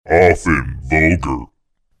often vulgar,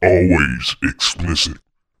 always explicit,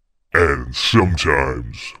 and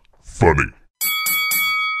sometimes funny.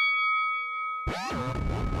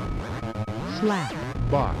 Slap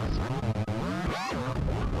Box.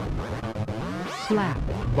 slap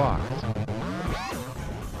Box.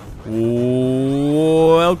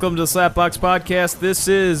 Welcome to Slapbox Podcast. This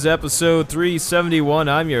is episode 371.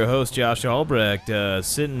 I'm your host, Josh Albrecht,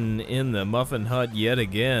 sitting in the Muffin Hut yet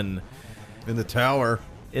again. In the tower.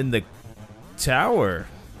 In the tower?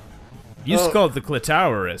 You used to call it the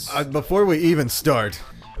Clitoris. Before we even start,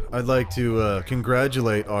 I'd like to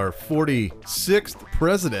congratulate our 46th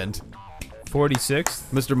president, 46th?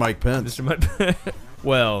 Mr. Mike Pence. Mr. Mud.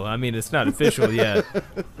 Well, I mean, it's not official yet.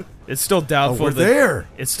 It's still doubtful. we're there.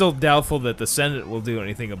 It's still doubtful that the Senate will do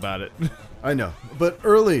anything about it. I know, but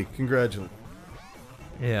early congratulate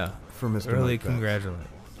Yeah. for Mr. Early Mike Pence. congratulate.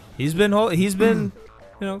 He's been,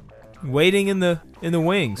 waiting in the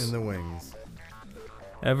wings. In the wings.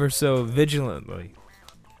 Ever so vigilantly.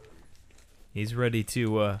 He's ready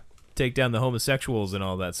to take down the homosexuals and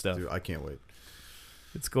all that stuff. Dude, I can't wait.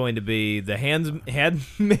 It's going to be the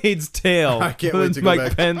Handmaid's Tale. I can't when wait to Mike go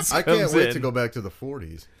back. Pence I can't comes wait in. to go back to the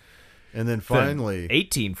 40s, and then finally,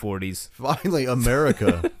 1840s. finally,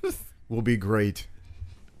 America will be great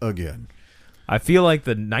again. I feel like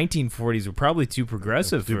the 1940s were probably too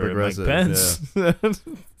progressive Too for progressive, Mike Pence.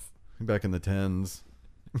 Back in the 10s.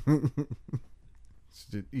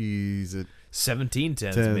 Just ease it.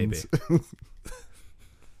 1710s, maybe. Tens.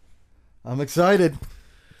 I'm excited.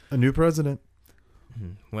 A new president.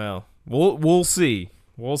 Well, we'll see.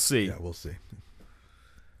 We'll see. Yeah, we'll see.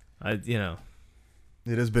 It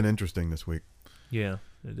It has been interesting this week. Yeah,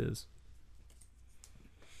 it is.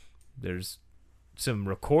 There's some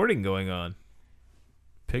recording going on.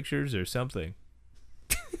 Pictures or something.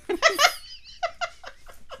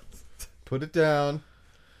 Put it down.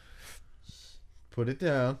 Put it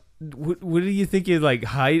down. What do you think you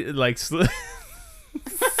hide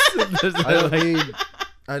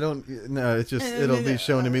I don't need. No, it's just it'll be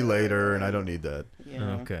shown to me later, and I don't need that.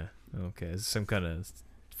 Yeah. Okay. Is it some kind of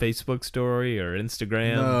Facebook story or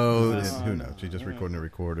Instagram? No, Is who knows? You just recording a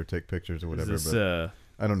record or take pictures or whatever. this, but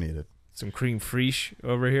I don't need it. some cream fraiche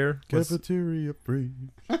over here? Cafeteria free.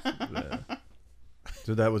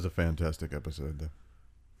 So that was a fantastic episode,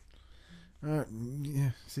 though.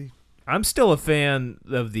 Yeah. See. I'm still a fan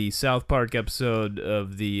of the South Park episode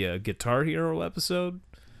of the Guitar Hero episode.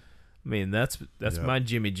 I mean, that's Yeah. my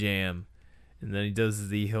Jimmy Jam. And then he does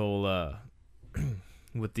the whole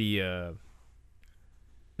with the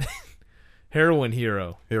heroin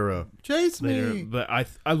hero Chase later. me. But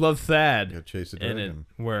I love Thad Yeah, chase the in it, dragon.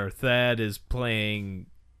 where Thad is playing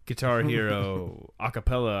Guitar Hero a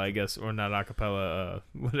cappella, I guess, or not a cappella,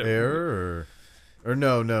 whatever. Air or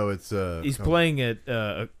no, it's He's playing it.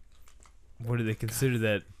 What do they consider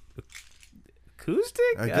that? Acoustic?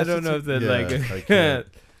 I I, guess don't it's know a- if that yeah, I can't.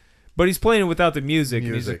 But he's playing it without the music,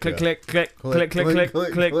 and he's like Music, click, yeah. click, click, click, click,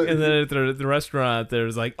 click, click, click. and then at the restaurant,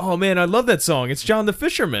 there's like, oh man, I love that song. It's John the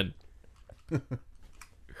Fisherman.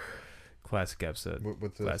 Classic episode.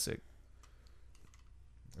 What's this? Classic.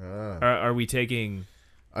 Ah. Are we taking?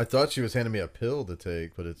 I thought she was handing me a pill to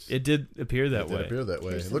take, but It did appear that it did way. appear that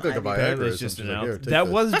way. Here's It some looked like a ibuprofen. Apparently Viagra. it's just She's an like, "Here, Alt- take that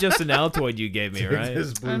this. was just an Altoid you gave me, Take right?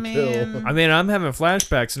 this blue I mean, pill. I mean, I'm having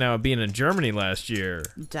flashbacks now of being in Germany last year.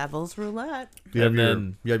 Devil's roulette. You have and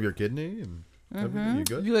then- you have your kidney and everything. You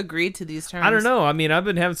good? You agreed to these terms. I don't know. I mean, I've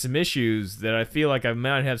been having some issues that I feel like I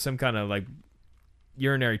might have some kind of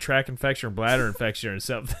urinary tract infection or bladder infection or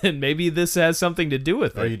something. Maybe this has something to do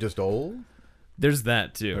with Are it. you just old? There's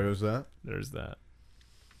that Or too. is that? There's that.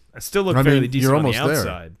 I still look I fairly mean, decent you're on the almost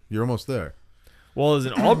there. outside. You're almost there. Well, as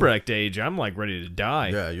an Albrecht age, I'm ready to die.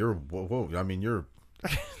 Yeah, you're. Whoa. I mean, you're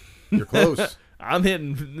close. I'm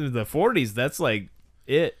hitting the 40s. That's like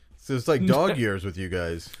it. So it's like dog years with you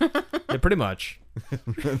guys. Yeah, pretty much.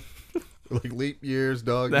 Like leap years,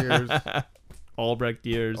 dog years, Albrecht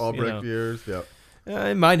years. Albrecht years. Yeah.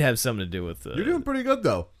 It might have something to do with. You're doing pretty good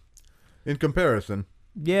though, in comparison.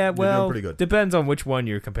 Yeah, well, pretty good. depends on which one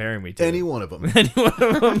you're comparing me to. Any one of them. Any one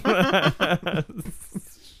of them.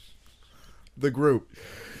 The group.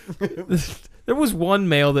 There was one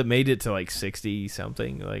male that made it to 60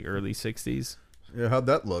 something, early 60s. Yeah, how'd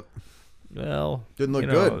that look? Well, Didn't look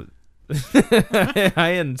good. I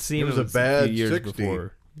hadn't seen It was him a bad few years 60.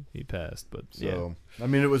 before he passed, but So I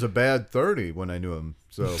mean, it was a bad 30 when I knew him.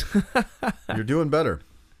 So you're doing better.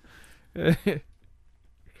 yeah.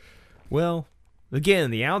 Well,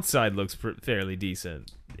 again, the outside looks fairly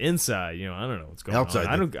decent. Inside, I don't know what's going Outside,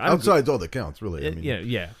 on. I don't outside's all that counts, really. I mean,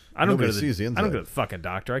 yeah. I don't go nobody to sees the I don't inside. go to the fucking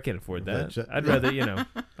doctor. I can't afford that. That- I'd rather,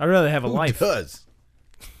 I'd rather have a who life. does?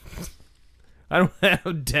 I don't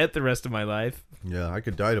have debt the rest of my life. Yeah, I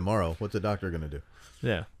could die tomorrow. What's a doctor gonna do?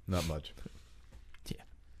 Yeah. Not much.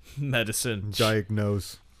 Medicine.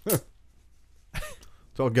 Diagnose. It's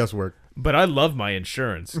all guesswork. But I love my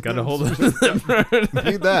insurance. Got to hold on.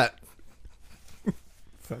 Need that.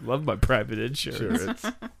 I love my private insurance. Sure, it's.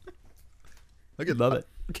 I could Love it.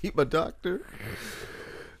 Keep my doctor.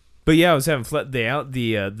 But yeah, I was having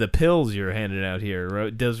the pills you're handing out here.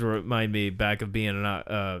 It does remind me back of being it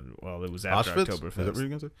was after Auschwitz? Oktoberfest. Is that what you're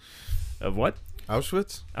gonna say? Of what?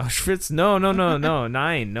 Auschwitz? Auschwitz? No,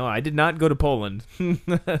 nine. No, I did not go to Poland.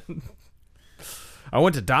 I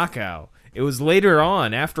went to Dachau. It was later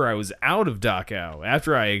on, after I was out of Dachau,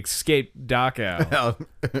 after I escaped Dachau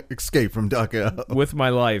Escape from Dachau. with my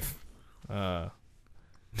life.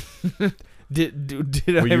 Did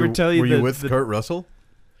I Were ever you, tell you were that you with Kurt Russell?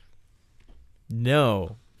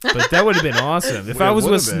 No, but that would have been awesome if Well, I it was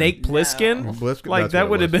would with have been. Snake Plissken. No. Plissken? Like That's that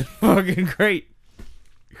what would it have was. been fucking great.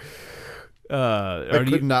 I Are could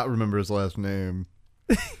you not remember his last name.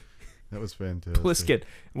 That was fantastic. Pliskin?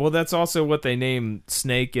 Well, that's also what they named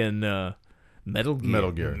Snake in Metal Gear.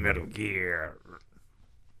 Metal Gear. Metal Gear.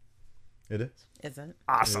 It is. Is it?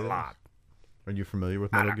 Ocelot. Are you familiar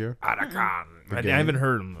with Metal Gear? Otacon. I game? haven't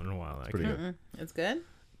heard him in a while. Pretty good. It's good.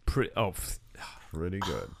 Pretty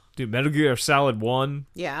good. Dude, Metal Gear Solid 1,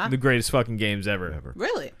 Yeah. the greatest fucking games ever. Ever.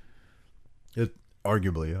 Really? It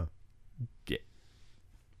arguably, yeah.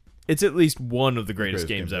 It's at least one of the greatest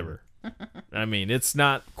games ever. I mean, it's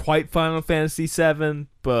not quite Final Fantasy 7,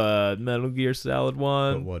 but Metal Gear Solid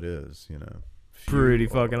 1, But what is, you know? pretty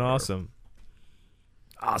few fucking are. awesome.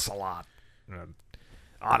 Ocelot.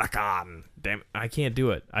 Otacon. Damn it, I can't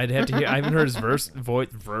do it. I'd have to hear. I haven't heard his verse.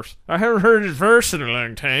 I haven't heard his verse in a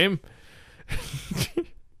long time.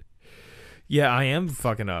 Yeah, I am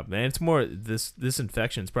fucking up, man. It's more this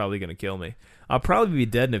infection's probably gonna kill me. I'll probably be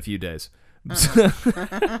dead in a few days.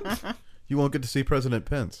 You won't get to see President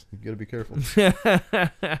Pence. You gotta be careful.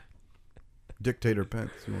 Dictator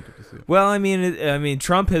Pence. You won't get to see him. Well, I mean,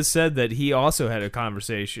 Trump has said that he also had a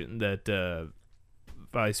conversation that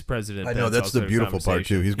Vice President. I know, Pence that's also the had a beautiful part,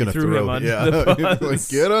 too. conversation. He's gonna He threw throw him under yeah. the He's bus. like,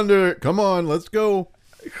 get under it. Come on, let's go.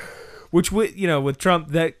 Which, with Trump,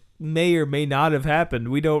 that may or may not have happened.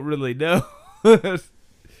 We don't really know.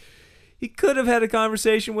 He could have had a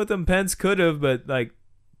conversation with him. Pence could have, but like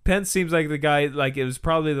Pence seems like the guy. Like it was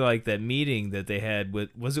probably like that meeting that they had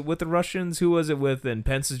with. Was it with the Russians? Who was it with? And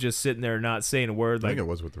Pence is just sitting there not saying a word. I Like think it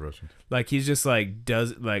was with the Russians. like he's just like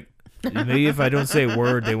does like maybe if I don't say a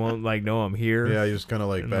word, they won't like know I'm here. Yeah, he was kind of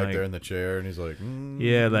like And, back like- there in the chair, and he's like,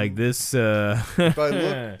 Yeah, like this. If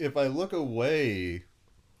I look away,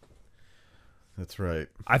 that's right.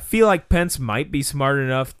 I feel like Pence might be smart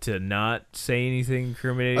enough to not say anything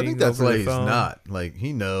incriminating. I think that's over why the he's phone. not. Like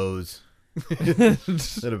he knows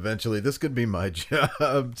that eventually this could be my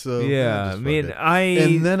job. So Yeah, I'll I just mean, fuck it.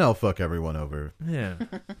 and then I'll fuck everyone over, yeah.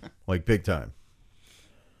 like big time.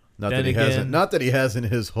 Not Then that he again- hasn't. Not that he hasn't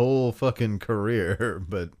his whole fucking career,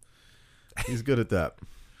 but he's good at that.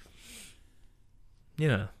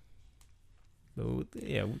 Yeah. So,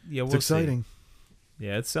 yeah, we'll It's exciting. See.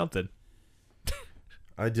 Yeah, it's something.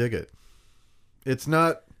 I dig it. It's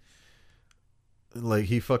not like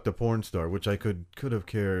he fucked a porn star, which I could have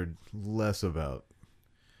cared less about.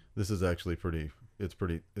 This is actually pretty. It's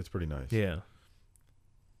pretty nice. Yeah.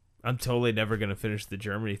 I'm totally never gonna finish the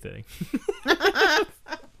Germany thing.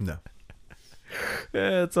 No.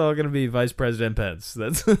 Yeah, it's all gonna be Vice President Pence.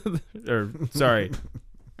 That's or sorry,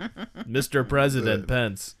 Mr. President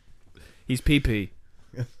Pence. He's PP.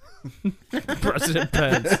 President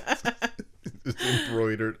Pence It's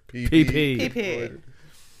embroidered. PP. PP.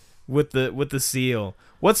 with the seal.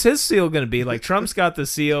 What's his seal gonna be? Like Trump's got the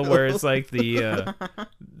seal where it's like the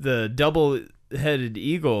double-headed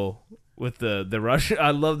eagle with the Russian.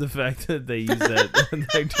 I love the fact that they use that.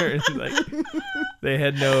 Like, they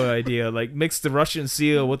had no idea. Like mix the Russian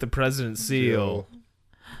seal with the president's seal.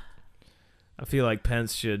 I feel like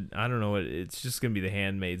Pence should. I don't know. It's just gonna be the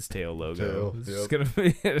Handmaid's Tale logo. Tail, It's yep. just gonna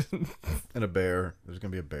be. And a bear. There's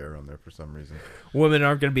gonna be a bear on there for some reason. Women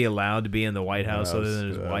aren't gonna be allowed to be in the White House other than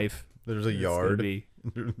his Yeah. wife. There's a It's gonna yard. be-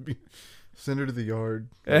 Send her to the yard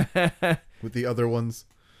with the other ones.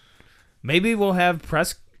 Maybe we'll have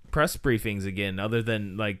press briefings again, other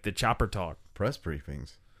than like the chopper talk. Press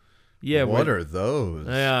briefings. Yeah, What we're- are those?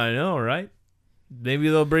 Yeah, I know, right? Maybe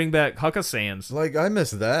they'll bring back Hucka Sands. Like I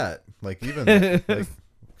miss that. Like even like,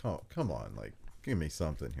 come on, like give me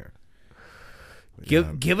something here.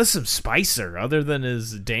 Give us some Spicer, other than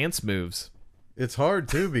his dance moves. It's hard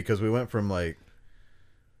too because we went from like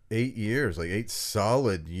 8 years, like 8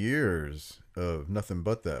 solid years of nothing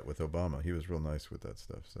but that with Obama. He was real nice with that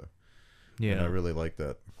stuff. So And Yeah. I really like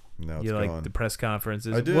that. Now it's You like gone. the press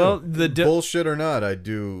conferences? I do. Well, the bullshit or not, I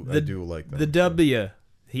do like that. the W.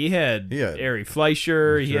 He had Ari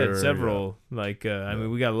Fleischer. He had several. Like, I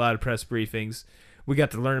mean, we got a lot of press briefings. We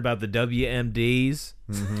got to learn about the WMDs.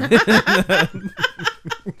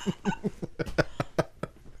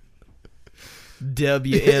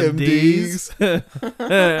 WMDs.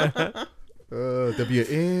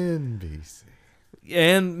 WNBC.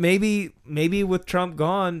 And maybe with Trump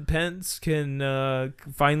gone, Pence can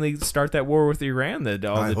finally start that war with Iran that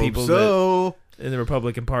all the people that in the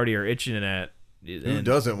Republican Party are itching at. Who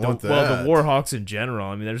doesn't want that? Well, the war hawks in general.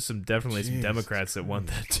 I mean, there's definitely some Democrats that want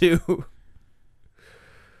that too.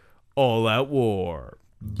 All out war.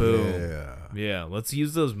 Boom. Yeah. Let's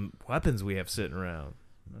use those weapons we have sitting around.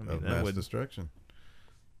 I mean, Of mass destruction.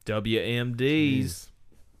 WMDs. Jeez.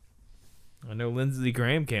 I know Lindsey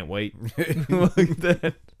Graham can't wait. Like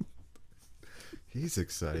that. He's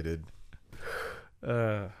excited.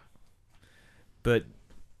 But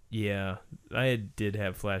yeah, I did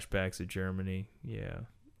have flashbacks of Germany. Yeah,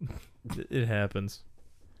 it happens.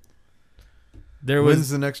 When's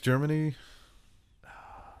the next Germany?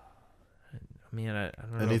 I mean, I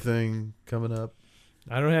don't know. Anything coming up?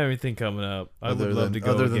 I don't have anything coming up. I would love to go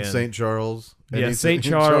other than again. St. Charles. Yeah, St.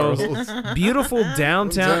 Charles. Beautiful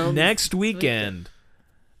downtown next weekend.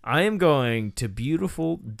 I am going to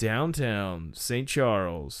beautiful downtown St.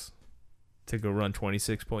 Charles to go run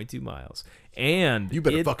 26.2 miles. And you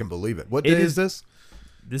better fucking believe it. What day is this?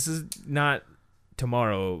 This is not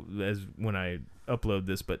tomorrow as when I upload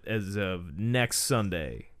this, but as of next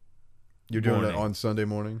Sunday. You're doing it on Sunday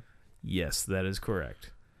morning? Yes, that is correct.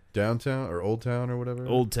 Downtown or Old Town or whatever?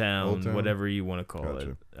 Old Town, whatever you want to call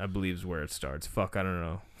it. I believe is where it starts. Fuck, I don't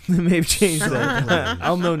know. They may have changed that.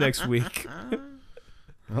 I'll know next week.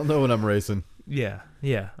 I'll know when I'm racing. Yeah,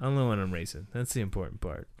 I'll know when I'm racing. That's the important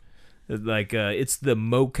part. Like, it's the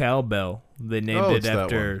Mo Cowbell. They named it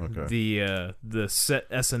after the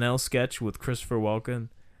SNL sketch with Christopher Walken.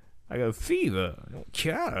 I go, fever,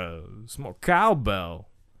 cow, small cowbell.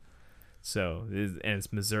 So, and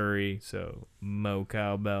it's Missouri, so Mo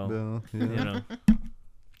Cowbell. Yeah. You know,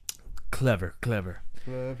 clever.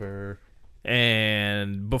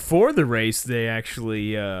 And before the race, they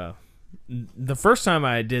actually, the first time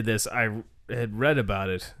I did this, I had read about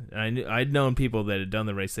it. I'd known people that had done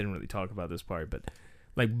the race. They didn't really talk about this part, but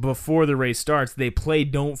like before the race starts, they play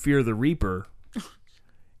 "Don't Fear the Reaper,"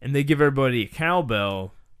 and they give everybody a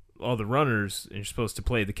cowbell. All the runners, and you're supposed to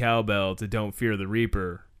play the cowbell to "Don't Fear the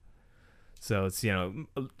Reaper." So it's, you know,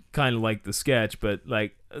 kind of like the sketch, but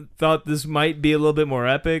like thought this might be a little bit more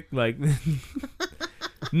epic. Like,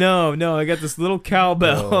 no, I got this little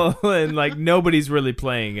cowbell, and like nobody's really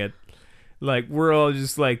playing it. Like we're all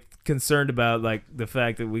just like concerned about like the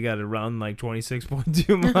fact that we got to run like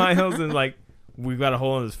 26.2 miles, and like we got a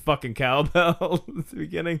hole in this fucking cowbell at the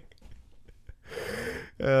beginning.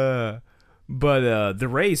 But the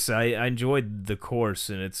race, I enjoyed the course,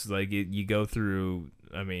 and it's like you go through.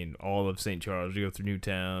 I mean, all of St. Charles. You go through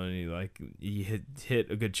Newtown, and you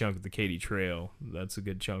hit a good chunk of the Katy Trail. That's a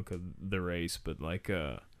good chunk of the race. But like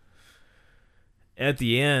at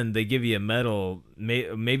the end, they give you a medal.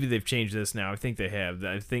 Maybe they've changed this now. I think they have.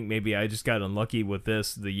 I think maybe I just got unlucky with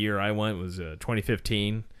this. The year I went was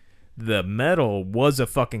 2015. The medal was a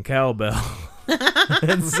fucking cowbell,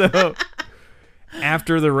 and so.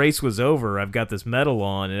 After the race was over, I've got this medal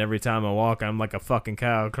on, and every time I walk, I'm like a fucking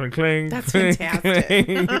cow. Cling, cling. That's cling, fantastic.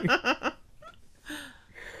 cling.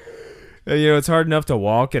 You know, it's hard enough to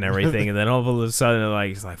walk and everything, and then all of a sudden,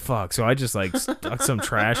 it's like fuck. So I just like stuck some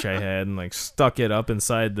trash I had and like stuck it up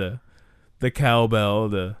inside the cowbell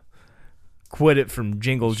to quit it from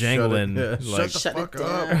jingle jangling. Shut the fuck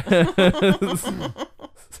up.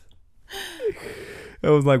 It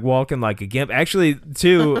was like walking like a gimp. Actually,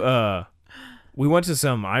 too. We went to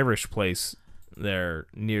some Irish place there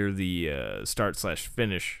near the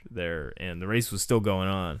start/finish there, and the race was still going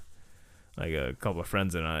on. Like a couple of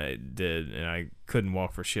friends and I did, and I couldn't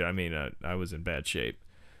walk for shit. I mean, I was in bad shape.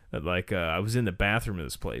 But like I was in the bathroom of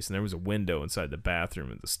this place, and there was a window inside the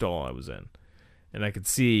bathroom of the stall I was in, and I could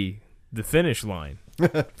see the finish line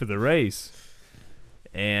for the race.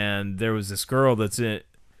 And there was this girl that's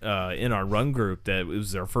in our run group that it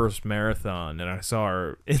was their first marathon, and I saw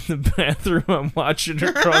her in the bathroom. I'm watching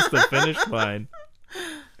her cross the finish line.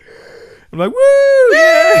 I'm like, woo,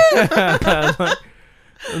 yeah!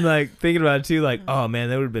 I'm like thinking about it too, like, oh man,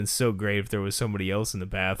 that would have been so great if there was somebody else in the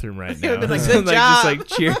bathroom right now. Been like, good job. Just like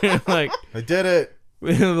cheering, like, I did it.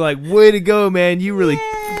 like, way to go, man! You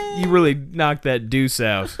really knocked that deuce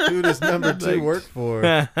out. Who does number 2 work for?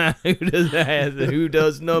 Who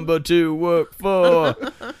does number 2 work for?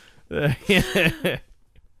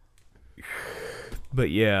 But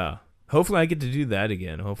yeah, hopefully I get to do that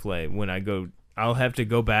again. Hopefully when I go, I'll have to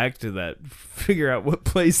go back to that, figure out what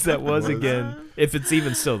place that was again, if it's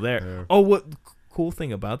even still there. Yeah. Oh, what cool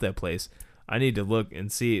thing about that place? I need to look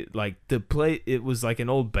and see. Like the place, it was like an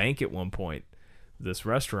old bank at one point. This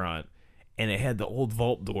restaurant, and it had the old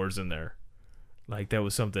vault doors in there. Like that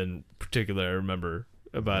was something particular I remember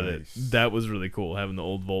about it. That was really cool, having the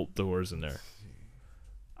old vault doors in there.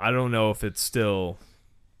 I don't know if it's still.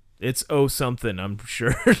 It's something, I'm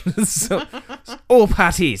sure. So,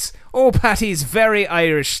 patties, very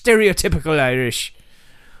Irish, stereotypical Irish.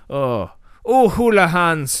 Hula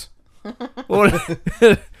hands,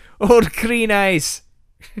 old green eyes.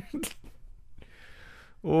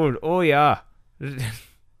 Yeah.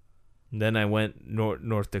 Then I went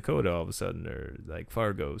North Dakota all of a sudden, or like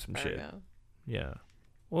Fargo, some shit. Yeah.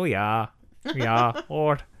 Yeah.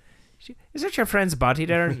 Or is it your friend's body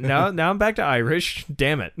there? Now I'm back to Irish.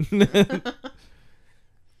 Damn it.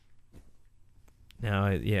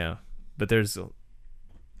 Yeah. But there's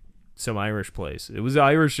some Irish place. It was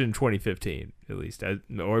Irish in 2015, at least.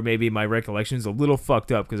 Or maybe my recollection is a little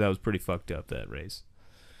fucked up because I was pretty fucked up that race.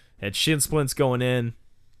 Had shin splints going in.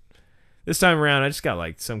 This time around, I just got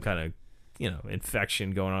like some kind of,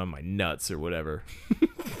 infection going on in my nuts or whatever.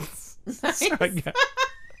 So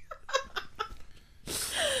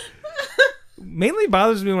mainly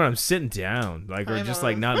bothers me when I'm sitting down, or just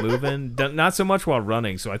like not moving. Not so much while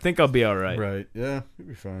running, so I think I'll be all right. Right. Yeah, you'll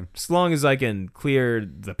be fine. As long as I can clear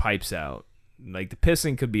the pipes out. Like the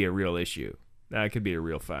pissing could be a real issue. That could be a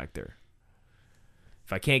real factor.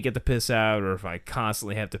 If I can't get the piss out, or if I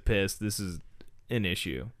constantly have to piss, this is an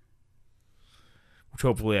issue. Which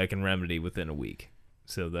hopefully I can remedy within a week.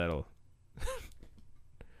 So that'll...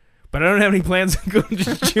 But I don't have any plans on going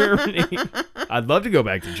to Germany. I'd love to go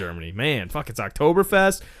back to Germany. Man, fuck, it's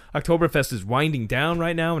Oktoberfest. Oktoberfest is winding down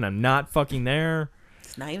right now, and I'm not fucking there.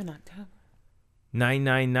 It's not even October.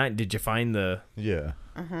 999. Did you find the... Yeah.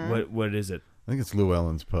 What is it? I think it's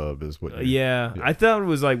Llewellyn's Pub is what. Yeah, I thought it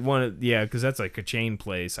was like one of... Yeah, because that's like a chain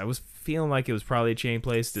place. I was feeling like it was probably a chain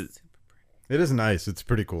place. It is nice. It's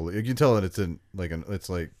pretty cool. You can tell that it's in it's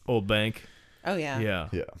like Old Bank. Oh, yeah. Yeah.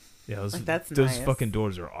 Yeah. That's those nice. fucking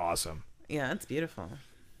doors are awesome. Yeah, it's beautiful.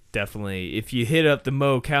 Definitely. If you hit up the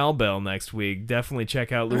Mo Cowbell next week, definitely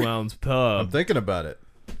check out Llewellyn's I'm Pub thinking about it.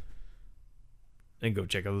 and go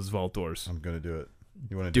check out those vault doors. I'm gonna do it.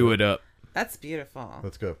 You want to Do it up That's beautiful.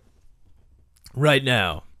 Let's go. right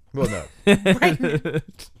now. Well, no. Right now.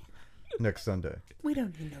 Next Sunday. We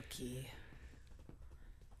don't need no key.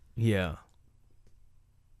 Yeah.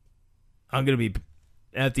 I'm going to be,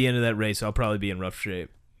 at the end of that race, I'll probably be in rough shape.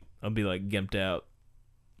 I'll be like gimped out.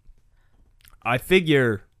 I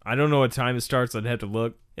figure, I don't know what time it starts. I'd have to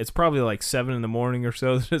look. It's probably like 7 in the morning or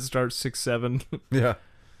so that it starts, 6, 7. Yeah.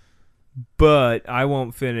 But I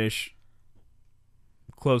won't finish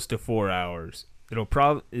close to 4 hours. It'll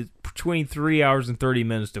probably, it's between 3 hours and 30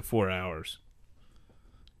 minutes to 4 hours.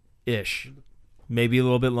 Ish. Maybe a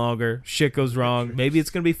little bit longer. Shit goes wrong. Maybe it's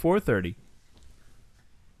going to be 4:30.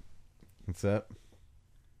 What's that?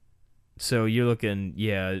 So you're looking,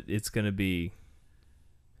 yeah, it's going to be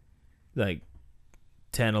like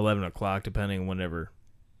 10, 11 o'clock, depending on whenever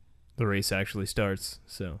the race actually starts.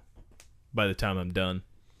 So by the time I'm done.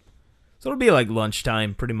 So it'll be like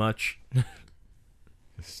lunchtime, pretty much.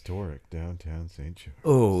 Historic downtown St. George.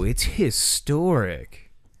 Oh, it's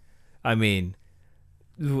historic. I mean,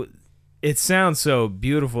 it sounds so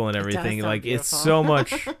beautiful and everything. sound Like, beautiful. it's so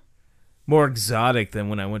much more exotic than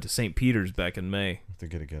when I went to St. Peter's back in May. Have to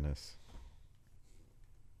get a Guinness.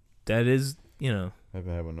 That is, you know, I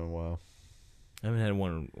haven't had one in a while. I haven't had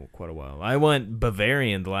one in quite a while. I went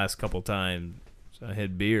Bavarian the last couple times. So I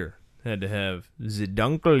had beer. Had to have the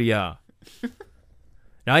Dunkeljahr.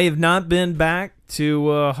 Now, I have not been back to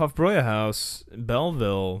Hofbräuhaus in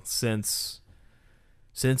Belleville since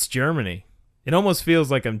Germany. It almost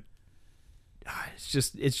feels like I'm.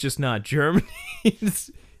 It's just not Germany.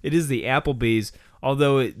 It is the Applebee's.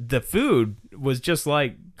 Although the food was just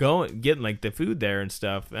like getting like the food there and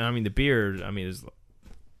stuff. And I mean the beer. I mean it's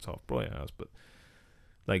Hofbräuhaus, but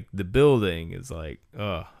like the building is like.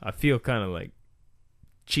 I feel kind of like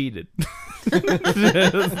cheated.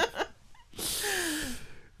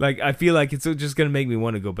 Like, I feel like it's just going to make me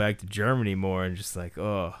want to go back to Germany more and just like,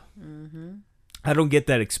 Mm-hmm. I don't get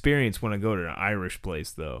that experience when I go to an Irish place,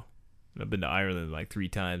 though. I've been to Ireland like 3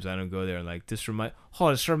 times. I don't go there and like, this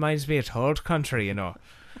reminds me of old country, you know.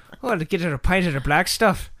 Oh, to get a pint of the black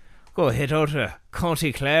stuff. Go hit out to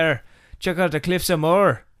County Clare. Check out the Cliffs of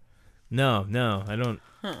Moher. No, I don't.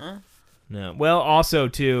 No. Well, also,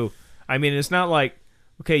 too, I mean, it's not like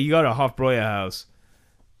okay, you go to Hofbräuhaus,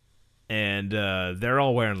 and they're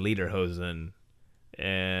all wearing lederhosen,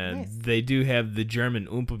 and Nice. they do have the German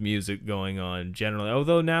Oompa music going on generally.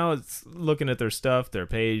 Although now it's looking at their stuff, their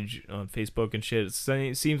page on Facebook and shit,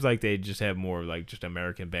 it seems like they just have more like just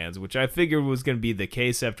American bands, which I figured was going to be the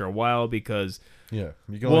case after a while because Yeah.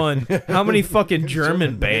 You one, how many fucking German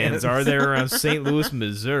German bands bands. are there around St. Louis,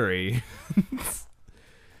 Missouri?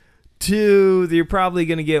 Two, you're probably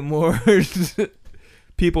going to get more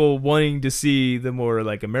people wanting to see the more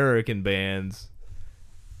like American bands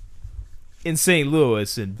in St.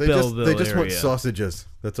 Louis and Belleville They just area. want sausages.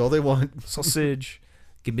 That's all they want. Sausage.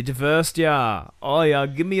 Give me the Wurst, ja. Oh ja,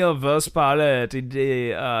 give me a Wurst palette.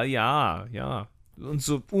 Ja, ja. Und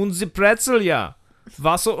the Pretzel, ja.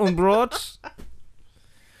 Wasser und Brot.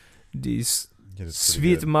 Die It is pretty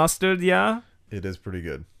sweet good. mustard, ja. It is pretty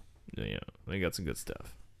good. Yeah, they got some good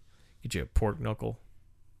stuff. Get you a pork knuckle.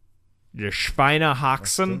 The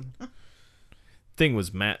Schweinehaxen. Thing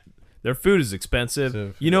was their food is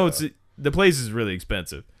expensive. You know, Yeah. the place is really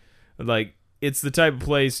expensive. Like, it's the type of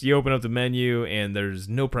place you open up the menu and there's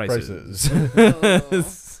no prices. Oh,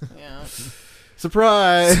 yeah.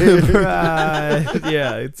 Surprise! Surprise!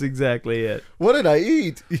 Yeah, it's exactly it. What did I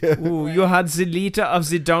eat? Yeah. Ooh, you had the Liter of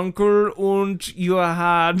the Dunkel und you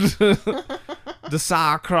had the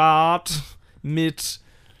Sauerkraut mit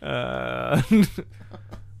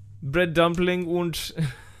bread dumpling und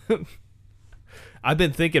I've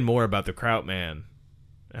been thinking more about the Krautmann.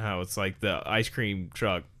 How it's like the ice cream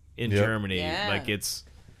truck in Yep. Germany. Yeah. Like it's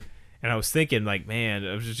and I was thinking like, man,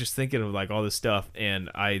 I was just thinking of like all this stuff and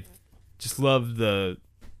I just love the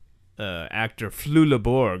actor Flula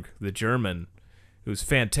Borg, the German, who's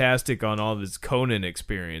fantastic on all of his Conan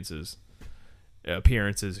experiences,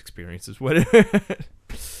 whatever.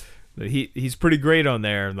 But he's pretty great on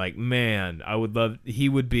there. Like, man, I would love. He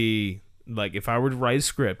would be like if I were to write a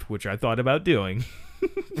script, which I thought about doing,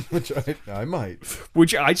 Which I might.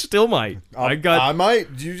 which I still might. I might.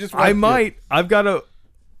 You just. I might. I've got a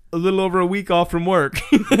little over a week off from work.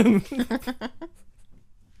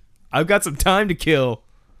 I've got some time to kill.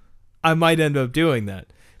 I might end up doing that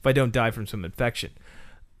if I don't die from some infection.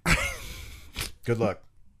 Good luck.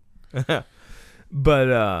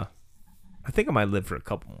 But I think I might live for a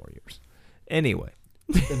couple more years. Anyway,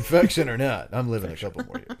 Infection or not, I'm living a couple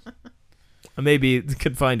more years. I maybe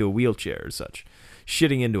confined to a wheelchair or such,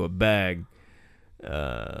 shitting into a bag.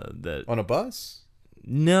 That On a bus?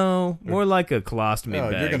 no, more like a colostomy No,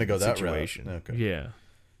 bag. you're gonna go that route. situation. Okay. Yeah,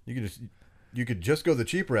 You could just go the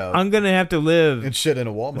cheap route I'm gonna have to live. and shit in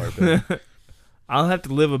a Walmart bin. I'll have to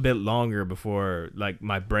live a bit longer before like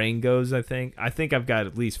my brain goes. I think I've got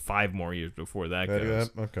at least 5 more years before that goes,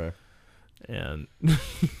 Okay. and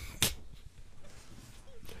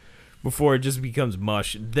before it just becomes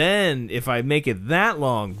mush. Then if I make it that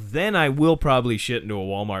long, then I will probably shit into a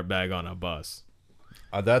Walmart bag on a bus.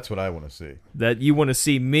 That's what I want to see. That you want to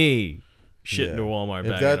see me shit Yeah. into a Walmart If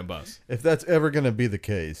bag that- on a bus. If that's ever going to be the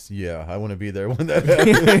case, yeah, I want to be there when that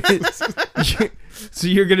happens. So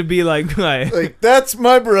you're gonna be like Like, that's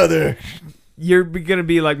my brother. you're gonna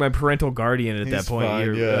be like my parental guardian at that He's point. fine,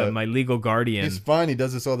 You're yeah. my legal guardian. He's fine. He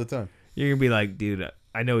does this all the time. You're gonna be like, dude,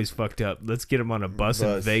 I know he's fucked up. Let's get him on a bus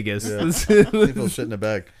in Vegas. Yeah. People shit in a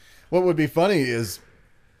bag. What would be funny is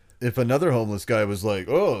if another homeless guy was like,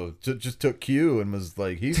 "Oh, just took Q," and was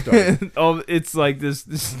like, "He started." Oh, it's like this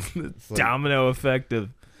like- domino effect of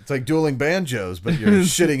It's like dueling banjos, but you're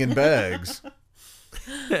shitting in bags.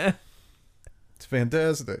 It's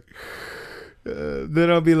fantastic. then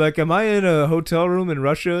I'll be like, am I in a hotel room in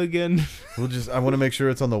Russia again? I want to make sure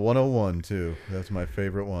it's on the 101 too. That's my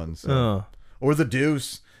favorite one. So. Oh. Or the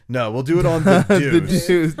Deuce. No, we'll do it on the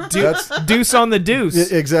Deuce. Deuce on the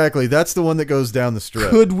Deuce. Exactly. That's the one that goes down the strip.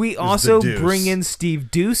 Could we the also Deuce. bring in Steve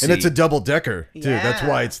Ducey? And it's a double decker too. That's Yeah.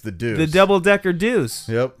 why it's the Deuce. the double decker Deuce.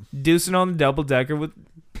 Yep. Deucing on the double decker with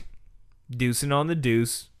Deucing on the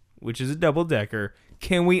Deuce, which is a double decker.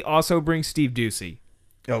 Can we also bring Steve Ducey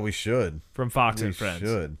Oh, we should. from Fox We and Friends?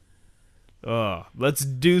 should. Oh, let's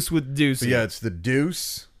deuce with Ducey. But yeah, it's the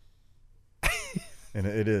Deuce. And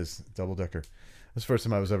it is double decker. That's the first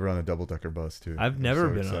time I was ever on a double decker bus too. I've I'm never so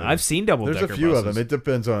been on. excited. I've seen double There's decker a few buses. of them. It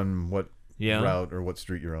depends on what Yeah. route or what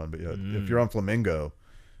street you're on. But yeah, Mm. if you're on Flamingo,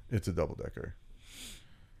 it's a double decker.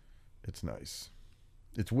 It's nice.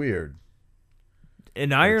 It's weird.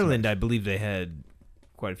 In Ireland, I believe they had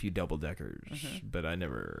quite a few double deckers, but I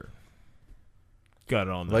never got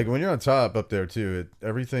on them. Like when you're on top up there too,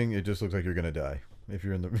 everything it just looks like you're gonna die. If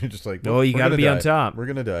you're in the, you're just like, Oh, you we're gotta gonna be on die. top. We're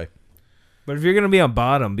gonna die. But if you're gonna be on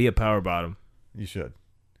bottom, be a power bottom. You should.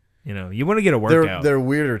 You know, you want to get a workout. They're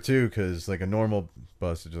weirder too because like a normal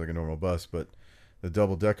bus is just like a normal bus, but The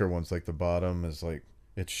double decker one's like the bottom is like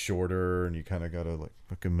it's shorter, and you kind of gotta like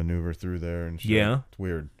fucking maneuver through there and shit. Yeah. It's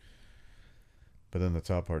weird. But then the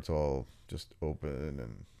top part's all just open,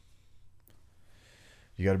 and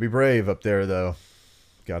you gotta be brave up there, though.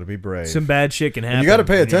 Gotta be brave. Some bad shit can happen. And you gotta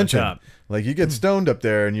pay when you're on attention. top. Like you get stoned up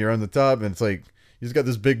there, and you're on the top, and it's like you just got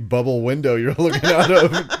this big bubble window you're looking out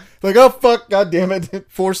of. Like, oh fuck, god damn it,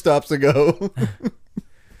 4 stops ago.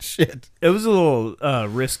 Shit. It was a little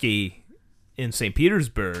risky in St.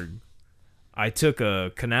 Petersburg. I took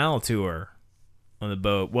a canal tour on the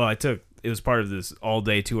boat. Well, it was part of this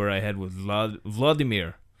all-day tour I had with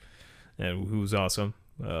Vladimir, who was awesome.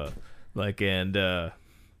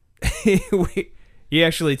 He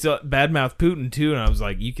actually badmouthed Putin too, and I was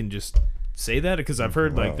like, you can just say that? Because I've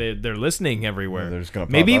heard like they're listening everywhere. Yeah, they're just gonna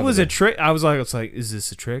pop Maybe it out was of a there. trick. I was like, is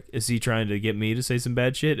this a trick? Is he trying to get me to say some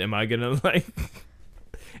bad shit? Am I gonna like?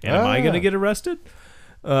 And am I gonna get arrested?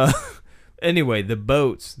 Anyway, the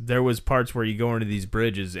boats. There was parts where you go into these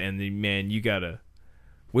bridges, and man, you gotta.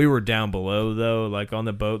 We were down below though, like on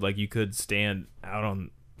the boat, like you could stand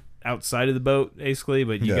outside of the boat basically,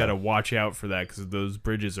 but you gotta watch out for that because those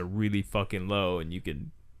bridges are really fucking low, and you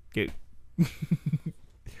can get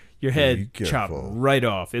your head Be chopped careful. right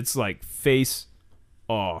off. It's like face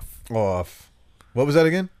off, Off. What was that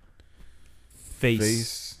again?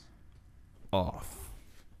 face off.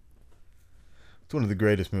 It's one of the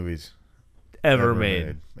greatest movies Ever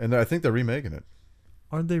made. and I think they're remaking it.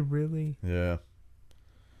 Are they really? Yeah.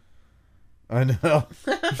 I know.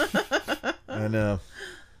 I know.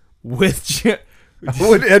 With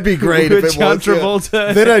It'd be great if with it John was. Yeah.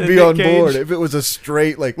 Travolta. Then I'd and be Nick on board. Cage. If it was a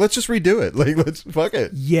straight, like, let's just redo it. Like, let's fuck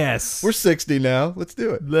it. Yes, We're 60 now. Let's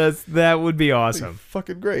do it. that would be It'd be awesome.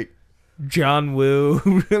 fucking great. John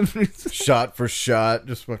Woo. Shot for shot.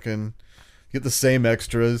 Just fucking get the same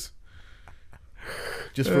extras.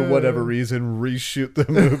 Just for whatever reason, reshoot the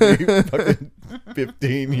movie fucking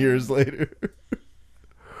 15 years later.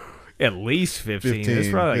 At least 15. It's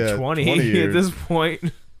 15, probably like yeah, 20, 20 at years. this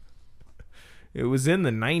point. It was in the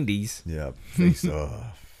 90s. Yeah, face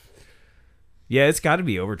off. Yeah, it's got to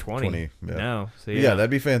be over 20. 20, yeah. No. So Yeah, that'd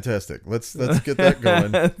be fantastic. Let's get that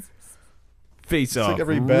going. Face It's off. like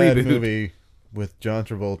every bad reboot. movie with John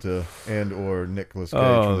Travolta and or Nicolas Cage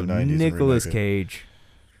Oh, from the 90s. and Nicolas remake it. Cage.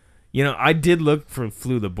 You know, I did look for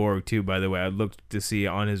Flew the Borg too, by the way. I looked to see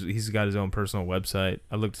he's got his own personal website.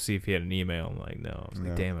 I looked to see if he had an email. I'm like, no. I was No.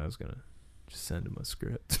 like, damn, I was going to just send him a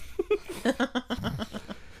script.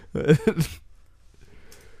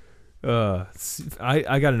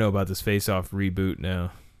 I got to know about this Face Off reboot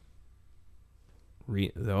now.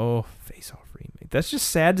 Face Off remake. That's just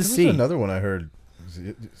sad to There was see. another one I heard.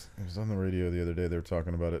 It was on the radio the other day. They were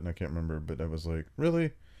talking about it, and I can't remember. But I was like,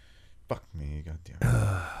 really? Fuck me, goddamn.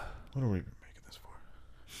 What are we even making this for?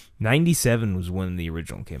 97 was when the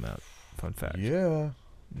original came out. Fun fact. Yeah,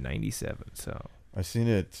 97. So I seen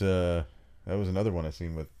it. That was another one I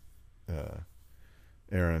seen with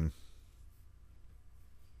Aaron.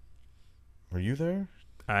 Were you there?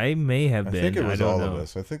 I may have I been. think it was I don't all know. of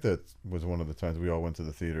us. I think that was one of the times we all went to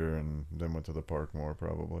the theater and then went to the park more,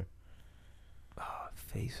 probably.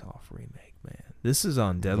 Face Off remake, man. This is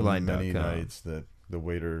on The many Deadline.com. nights that the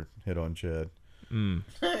waiter hit on Chad.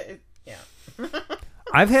 Yeah.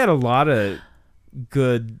 I've had a lot of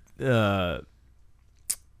good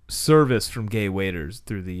service from gay waiters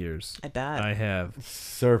through the years. I bet. I have.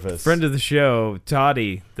 Service. Friend of the show,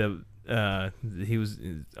 Toddy, he was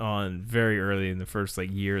on very early in the first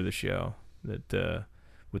year of the show that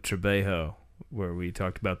with Trebejo, where we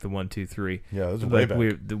talked about the 1, 2, 3. Yeah, this is way back.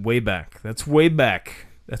 Way back. That's way back.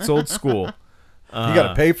 That's old school. You got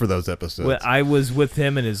to pay for those episodes. Well, I was with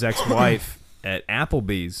him and his ex-wife at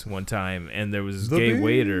Applebee's one time, and there was this The gay Bees?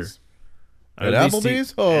 waiter. At At least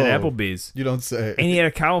Applebee's? At Applebee's. You don't say. And he had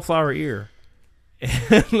a cauliflower ear.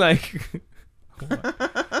 like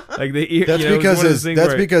the ear. That's you know, it was because one of those things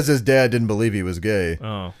where- because his dad didn't believe he was gay.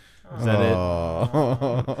 Oh, is that it?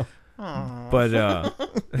 Oh. But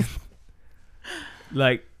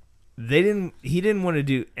like he didn't want to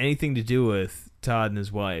do anything to do with Todd and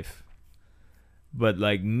his wife. But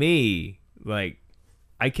like me, I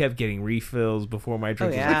kept getting refills before my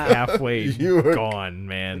drink was yeah. halfway You were- gone,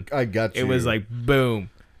 man. I got you. It was like boom.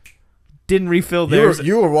 Didn't refill theirs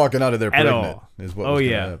you were walking out of there at pregnant. all. Is what Oh was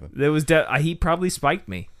yeah, gonna happen. there was he probably spiked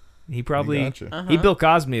me. He probably gotcha. he Bill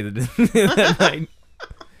Cosby that night.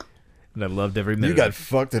 And I loved every minute. You got of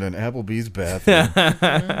fucked in an Applebee's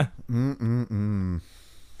bathroom. it.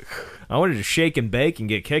 I wanted to shake and bake and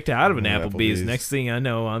get kicked out of an Applebee's. Applebee's. Next thing I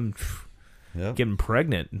know, I'm Yep. getting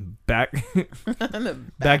pregnant. The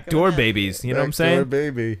Backdoor of the- babies. You know what I'm Backdoor saying?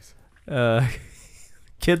 babies.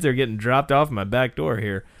 kids are getting dropped off my back door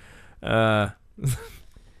here.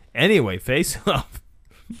 Anyway, Face Off.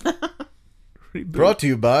 Brought to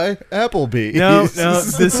you by Applebee's. No,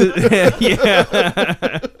 this is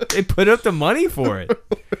yeah. They put up the money for it,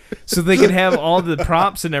 so they could have all the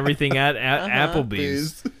props and everything at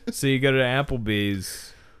Applebee's. So you go to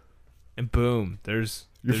Applebee's, and boom, there's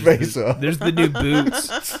Face Off. There's the new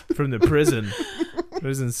boots from the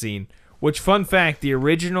prison scene. Which, fun fact, the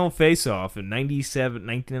original Face Off in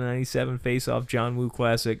 1997 Face Off, John Woo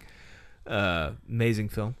classic, amazing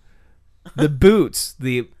film. The boots,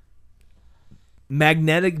 the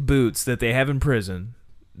magnetic boots that they have in prison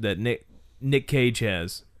that Nick Cage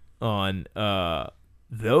has on,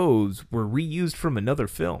 those were reused from another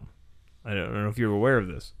film. I don't know if you're aware of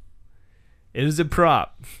this. It is a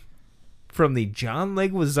prop from the John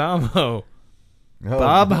Leguizamo,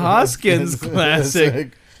 Bob Hoskins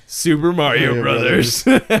classic Super Mario Brothers.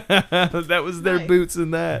 That was their boots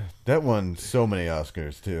in that. That won so many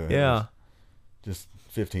Oscars too. Yeah. Just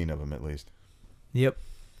 15 of them at least. Yep.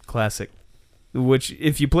 Classic. Which,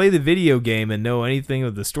 if you play the video game and know anything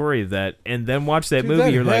of the story of that, and then watch that movie,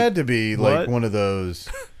 that you're like, had to be like what? one of those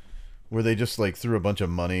where they just like threw a bunch of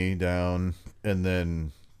money down and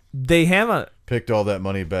then they have a... picked all that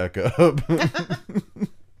money back up.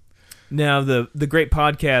 Now, the great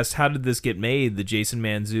podcast, How Did This Get Made? The Jason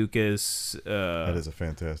Mantzoukas, that is a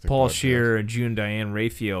fantastic Paul podcast. Scheer, and June Diane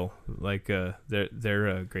Raphael, like they're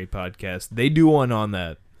a great podcast. They do one on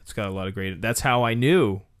that. It's got a lot of great... That's how I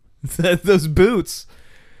knew that those boots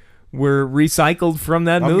were recycled from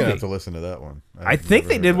that I'm movie. gonna have to listen to that one. I think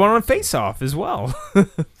they did one on Face Off as well,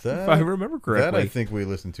 if I remember correctly. That I think we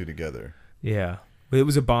listened to together. Yeah. It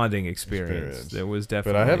was a bonding experience. It was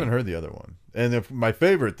definitely... But I haven't heard the other one. And my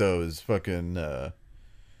favorite, though, is fucking oh,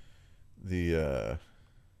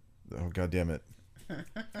 God damn it.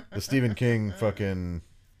 The Stephen King fucking...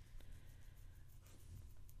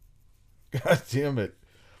 God damn it.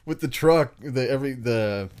 With the truck,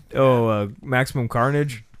 Maximum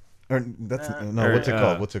Carnage? Or what's it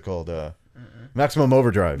called? What's it called? Maximum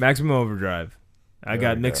Overdrive. Maximum Overdrive. I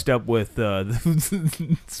got mixed up with the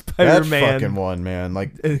That Spider-Man. fucking one, man.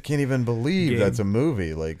 Like, I can't even believe that's a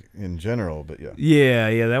movie, like, in general, but yeah.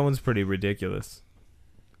 Yeah, that one's pretty ridiculous.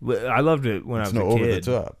 I loved it when I was a over kid.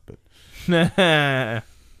 the top, but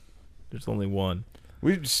there's only one.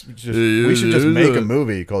 we should just make a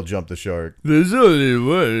movie called Jump the Shark. There's only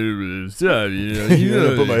one at the top, you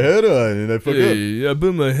know. I put my head on and I fuck up. I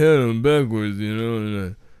put my head on backwards, you know,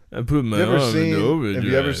 and I put my arm in the overdrive.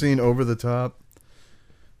 Have you ever seen Over the Top?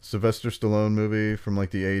 Sylvester Stallone movie from like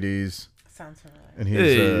the 80s. Sounds familiar. And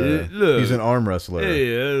he's an arm wrestler.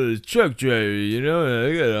 Hey, I was a truck driver, you know,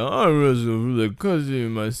 and I got an arm wrestle for the cousin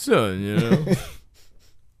of my son, you know.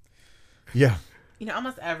 Yeah. You know,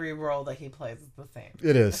 almost every role that he plays is the same.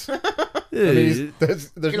 It is. Hey,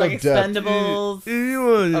 There's You're no like depth. Expendables. you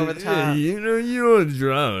want, Over the top. You know, you want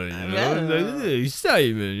drama, you know. Yeah. Like,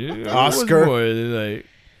 excitement, you know. Oscar. What's more than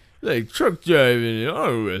like truck driving and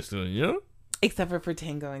arm wrestling, you know. Except for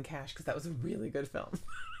Tango and Cash, because that was a really good film.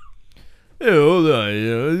 Hey, hold on,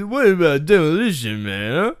 you know. What about Demolition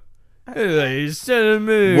Man, huh? Hey, like,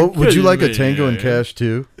 sentiment. Would you like a Tango and Cash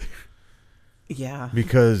too? Yeah.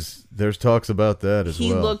 Because there's talks about that as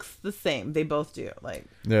He well. looks the same. They both do. Like,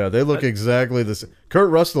 Yeah, they look exactly the same. Kurt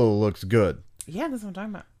Russell looks good. yeah, that's what I'm talking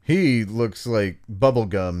about. He looks like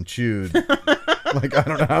bubblegum chewed. Like, I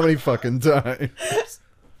don't know how many fucking times.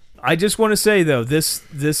 I just want to say, though,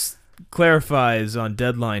 this clarifies on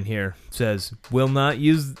Deadline here. Says, will not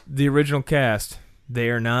use the original cast. They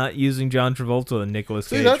are not using John Travolta and Nicolas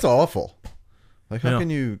Cage. See, that's awful. Like, how No. can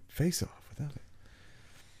you Face Off without it?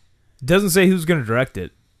 Doesn't say who's going to direct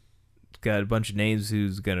it. It's got a bunch of names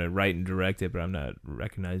who's going to write and direct it, but I'm not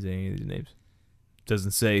recognizing any of these names.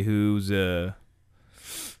 Doesn't say who's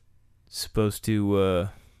supposed to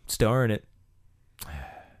star in it.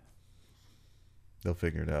 They'll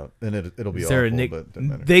figure it out, and it'll be Is awful. there a Nick? But doesn't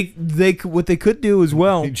matter. They what they could do as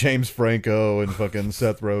well. James Franco and fucking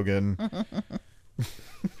Seth Rogen.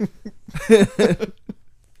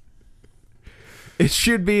 It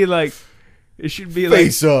should be like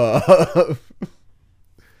Face Off. it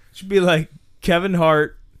should be like Kevin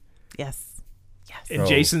Hart Yes. Yes. and Oh.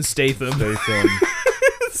 Jason Statham. Statham.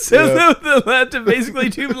 So Yeah. they'll have to basically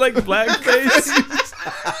do like blackface.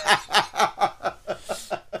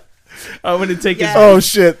 I want to take his. Oh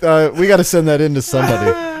shit! We got to send that in to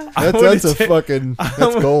somebody. That's a fucking.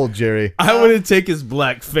 That's gold, Jerry. I want to take his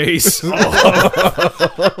black face. And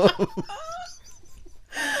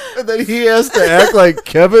then he has to act like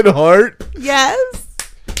Kevin Hart. Yes.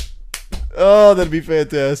 Oh, that'd be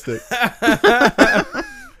fantastic.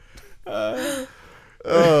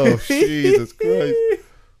 Oh, Jesus Christ.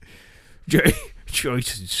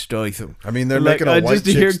 Jason Statham. I mean, they're Like, making a white just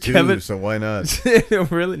to hear chicks too, Kevin- so why not?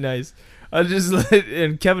 Really nice. I just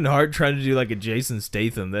and Kevin Hart trying to do like a Jason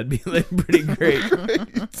Statham. That'd be like pretty great.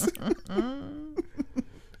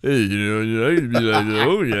 Hey, you know, I could be like,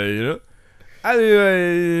 oh yeah, you know, I mean,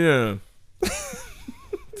 you know,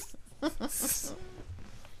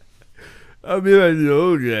 I'll be like the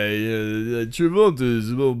old guy. You know, Travolta is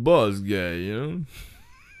a little boss guy. You know.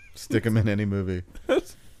 Stick him in any movie.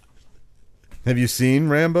 Have you seen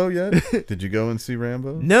Rambo yet? Did you go and see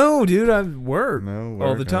Rambo? No, dude, I work No, all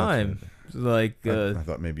work, the time. Like, I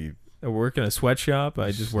thought maybe you I work in a sweatshop.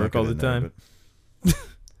 I just work snuck all it the in there, time. but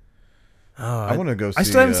Oh, I want to go see. I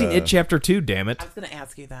still haven't seen It Chapter 2, damn it. I was gonna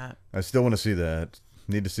ask you that. I still want to see that.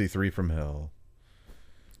 Need to see 3 from Hell.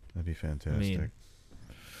 That'd be fantastic.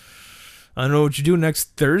 I don't know what you do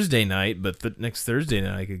next Thursday night, but next Thursday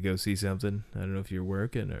night I could go see something. I don't know if you're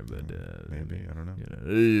working or, but Maybe, I don't know.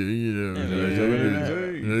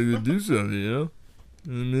 I could do something, you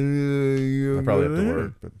know. I probably have to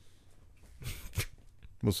work, but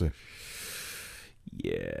we'll see.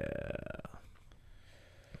 Yeah.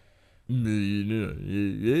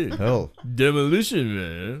 Hell, Demolition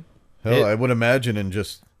Man. hell, I would imagine in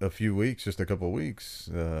just a few weeks, just a couple of weeks,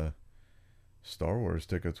 Star Wars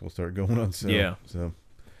tickets will start going on sale. Yeah. So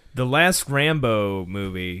The last Rambo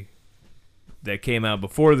movie that came out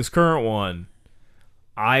before this current one,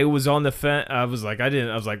 I was on the fence. I was like,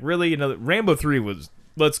 really? You know, Rambo 3 was,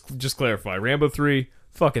 let's just clarify, Rambo 3,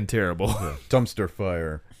 fucking terrible. dumpster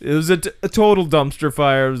fire. It was a total dumpster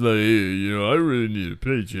fire. I was like, hey, you know, I really need a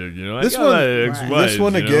paycheck, you know. This I got one- that ex-wife, This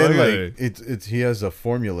one you know, again, I gotta- like it's he has a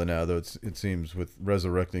formula now, though. It seems with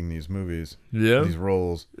resurrecting these movies, yeah. these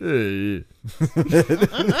roles. Yeah.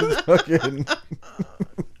 Fucking-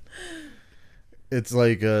 it's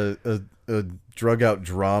like a drug out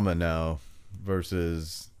drama now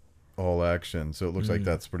versus all action. So it looks like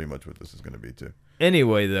that's pretty much what this is going to be too.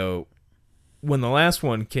 Anyway, though, when the last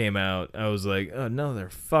one came out, I was like, oh, no, they're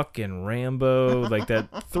fucking Rambo. Like,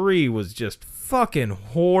 that 3 was just fucking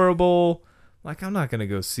horrible. Like, I'm not going to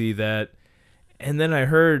go see that. And then I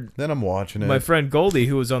heard Then I'm watching it. my friend Goldie,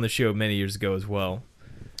 who was on the show many years ago as well,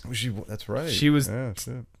 That's right. She was- Yeah,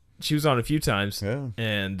 shit. she was on a few times. Yeah.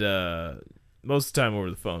 And most of the time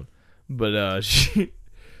over the phone. But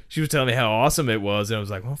she was telling me how awesome it was. And I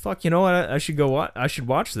was like, well, fuck, you know what? I should go I should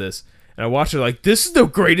watch this. And I watched it like, this is the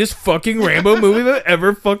greatest fucking Rambo movie I've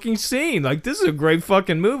ever fucking seen. Like, this is a great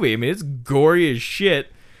fucking movie. I mean, it's gory as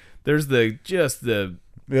shit. There's the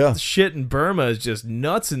Yeah. shit in Burma is just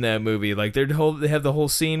nuts in that movie. Like, they have the whole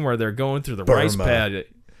scene where they're going through the Burma.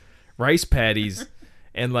 rice paddies,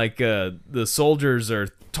 and like the soldiers are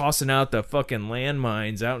tossing out the fucking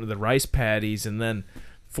landmines out into the rice paddies, and then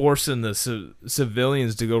forcing the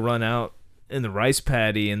civilians to go run out in the rice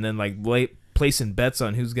paddy, and then like placing bets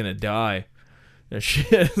on who's gonna die. That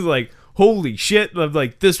shit is like, holy shit! I'm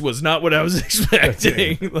like, this was not what I was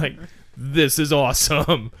expecting. Like, this is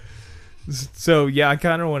awesome. So yeah, I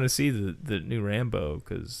kind of want to see the new Rambo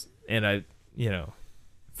and I, you know,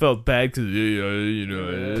 felt bad because I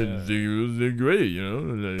didn't think it was that great, you know.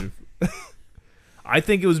 And I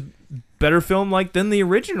think it was better film like than the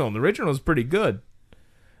original. The original is pretty good.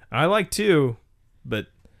 I like 2, but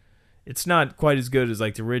it's not quite as good as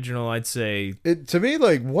like the original. I'd say To me,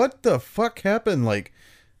 like, what the fuck happened? Like,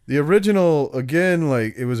 the original, again,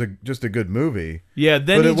 like, it was just a good movie. yeah.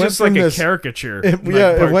 Then But it he's went just like from a this- caricature. It, like yeah,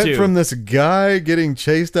 it part went 2. from this guy getting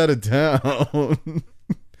chased out of town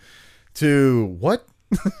to what?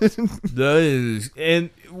 And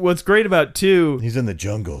what's great about 2, He's in the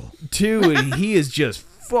jungle. he is just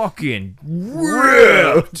fucking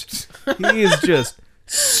ripped. He is just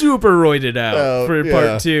super roided out Oh, for yeah.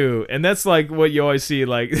 part 2, and that's like what you always see,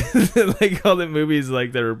 like like all the movies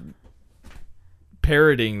like they're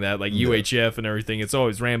parroting that, like UHF and everything. It's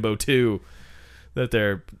always Rambo 2 that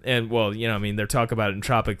they're, and well, you know, I mean, they're talking about it in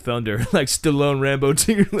Tropic Thunder, like Stallone Rambo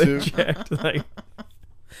 2 jacked, like.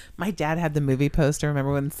 My dad had the movie poster.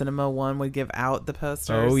 Remember when Cinema One would give out the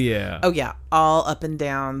posters? Oh yeah. Oh yeah, all up and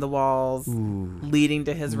down the walls, leading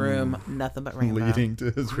to his room. Nothing but Rambo. Leading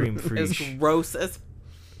to his Cream room. It was free. gross as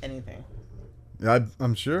anything.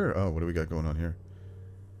 I'm sure. Oh, what do we got going on here?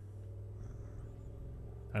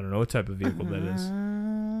 I don't know what type of vehicle that is.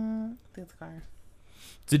 I think it's a car.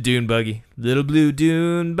 It's a dune buggy, little blue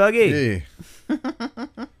dune buggy. Hey,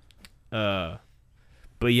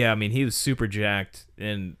 But yeah, I mean, he was super jacked,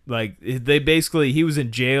 and like he was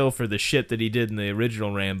in jail for the shit that he did in the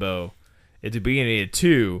original Rambo at the beginning of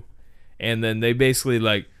 2, and then they basically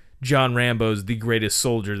like, John Rambo's the greatest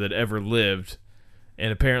soldier that ever lived,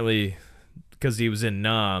 and apparently because he was in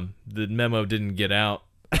Nam, the memo didn't get out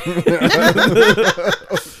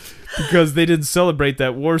because they didn't celebrate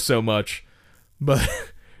that war so much. But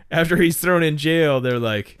after he's thrown in jail, they're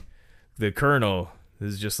like, the colonel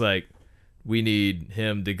is just like, we need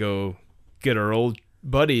him to go get our old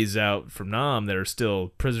buddies out from Nam that are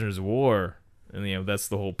still prisoners of war. And, you know, that's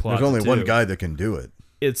the whole plot. There's only too. one guy that can do it.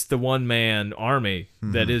 It's the one-man army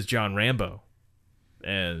that is John Rambo.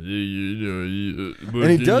 And And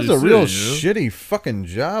he does a real shitty fucking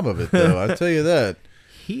job of it, though. I'll tell you that.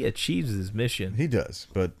 He achieves his mission. He does,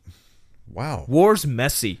 but wow. War's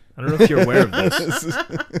messy. I don't know if you're aware of this.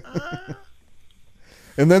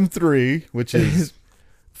 And then 3, which is...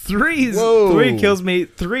 Whoa. 3 kills me.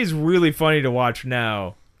 3's really funny to watch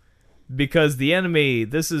now. Because the enemy,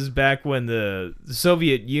 this is back when the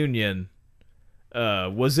Soviet Union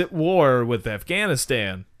was at war with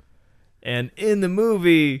Afghanistan. And in the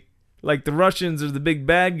movie, like, the Russians are the big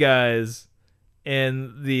bad guys,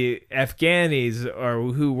 and the Afghanis are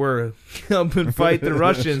who were helping fight the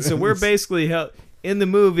Russians. So we're basically, in the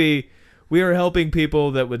movie, we were helping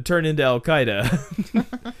people that would turn into Al-Qaeda.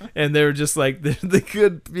 And they were just like, the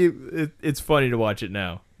good people. It's funny to watch it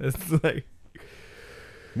now. It's like...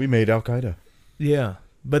 We made Al-Qaeda. Yeah.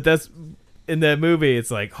 But that's... In that movie,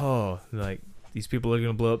 it's like, oh, like, these people are going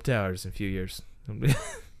to blow up towers in a few years.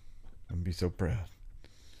 I'd be so proud.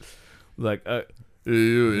 Like,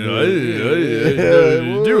 you know, I didn't know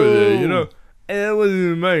anything to do with it, you know. And that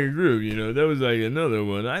wasn't in my group, you know. That was like another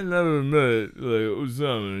one. I never met, like,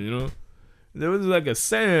 Osama, you know. There was like a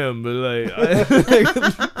Sam, but like...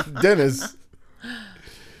 Dennis.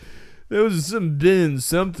 There was some Ben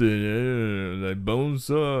something, I don't know, like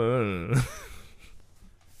Bonesaw, I don't know.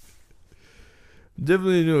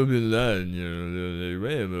 Definitely know Bin Laden, you know, like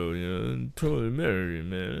Rambo, you know, totally American,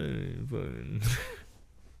 man. Fucking...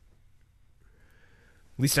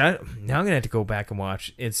 At least now I'm gonna have to go back and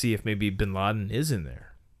watch and see if maybe Bin Laden is in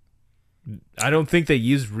there. I don't think they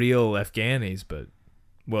used real Afghanis, but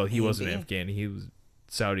well, he wasn't Afghani. He was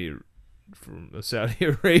from Saudi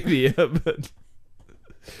Arabia, but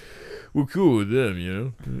we're cool with them,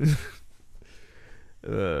 you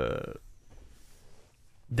know.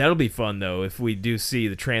 That'll be fun though if we do see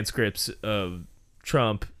the transcripts of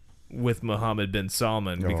Trump with Mohammed bin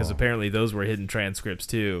Salman, because apparently those were hidden transcripts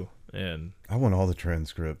too. And I want all the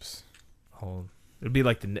transcripts. It'd be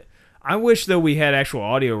like I wish though we had actual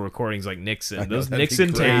audio recordings like Nixon. Those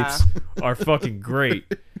Nixon tapes are fucking great.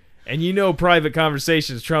 And you know, private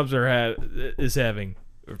conversations Trump's is having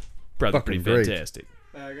are probably pretty Fucking great. fantastic.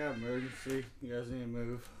 I got an emergency. You guys need to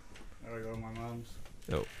move. I gotta go to my mom's.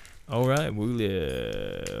 Oh, all right.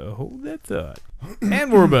 We'll hold that thought.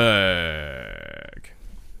 And we're back.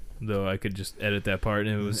 Though I could just edit that part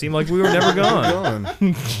and it would seem like we were never gone.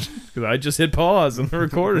 Because I just hit pause on the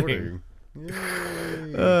recording.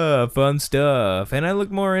 Fun stuff. And I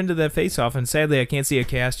look more into that face-off, and sadly I can't see a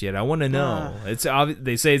cast yet. I want to know. It's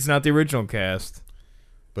they say it's not the original cast,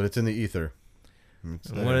 but it's in the ether.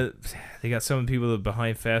 They got some people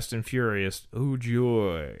behind Fast and Furious. Oh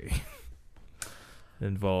joy!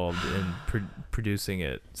 Involved in producing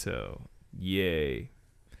it. So yay!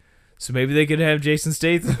 So maybe they could have Jason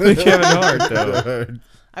Statham and Kevin Hart though.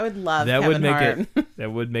 I would love that. Kevin Would make Hart.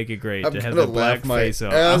 That would make it great I'm to have gonna the black laugh my face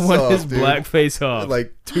off. ass I want off, his dude. black face off.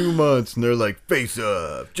 Like 2 months, and they're like, face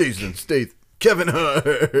up, Jason Statham, Kevin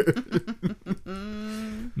Hart.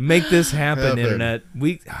 Make this happen, internet.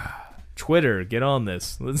 Twitter, get on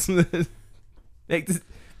this. Let's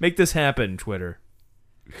make this happen, Twitter.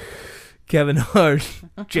 Kevin Hart,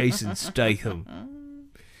 Jason Statham.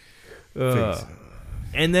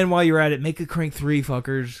 And then while you're at it, make a Crank 3,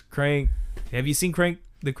 fuckers. Crank. Have you seen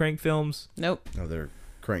the Crank films? Nope. Oh, they're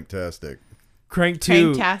cranktastic. Crank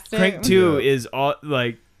 2. Cranktastic? Crank 2 Yeah. is all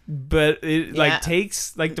like, but it like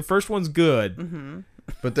takes like the first one's good. Mm-hmm.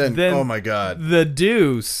 But then, oh my god, The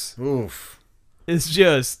Deuce oof, is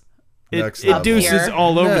just Next it level. deuces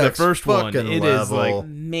all over the Next first one. fucking It is level. like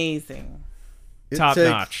Amazing. It top takes-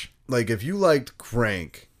 notch. Like if you liked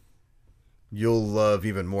Crank, you'll love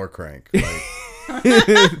even more Crank. Like,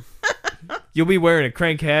 You'll be wearing a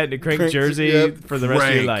Crank hat and a Crank jersey yep, for the rest of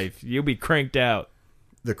your Crank. life. You'll be cranked out.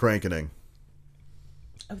 the Crankening.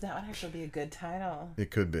 Oh, that would actually be a good title.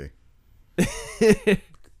 It could be.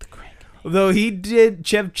 Though he did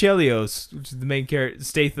Chev Chelios, which is the main character,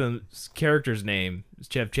 Statham's character's name is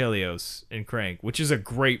Chev Chelios in Crank, which is a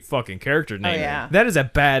great fucking character name. yeah. That is a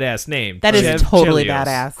badass name. That is Chev totally Chelios.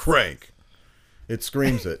 badass. Crank. It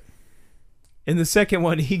screams it. In the second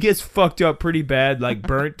one, he gets fucked up pretty bad, like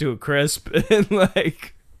burnt to a crisp, and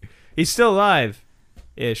like he's still alive,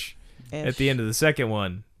 ish. At the end of the second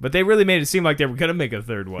one, But they really made it seem like they were gonna make a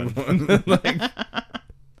third one.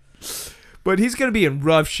 But he's gonna be in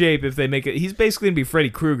rough shape if they make it. He's basically gonna be Freddy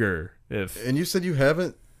Krueger. And you said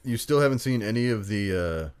you still haven't seen any of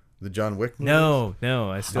the John Wick movies? No,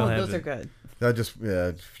 I still haven't. Those are good. I just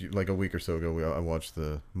like a week or so ago I watched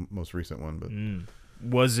the most recent one,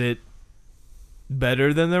 but Was it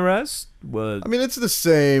better than the rest? I mean, it's the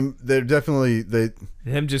same. They're definitely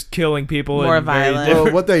Him just killing people More and very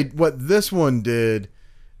violent. well, what this one did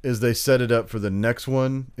is they set it up for the next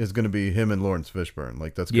one is going to be him and Lawrence Fishburne.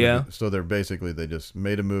 Like that's gonna be, so they're basically they just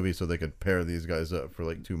made a movie so they could pair these guys up for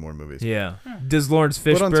like 2 more movies. Yeah. Does Lawrence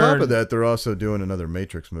Fishburne? But on top of that, they're also doing another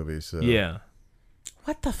Matrix movie. So Yeah.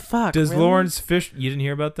 What the fuck? Does really? Lawrence Fish? You didn't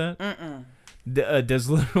hear about that? Does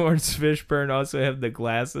Lawrence Fishburne also have the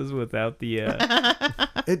glasses without the?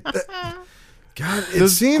 God, it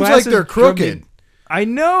Those seems like glasses they're crooked. I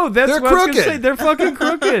know. That's They're what I was gonna crooked. say. They're fucking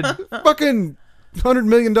crooked. Fucking $100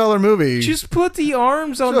 million movie. Just put the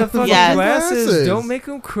arms on the fucking Yes. glasses. Don't make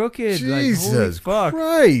them crooked. Jesus like, holy fuck.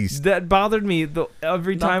 Christ! That bothered me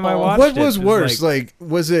every time I whole- watched What it. was It worse? Like,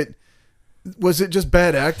 was it just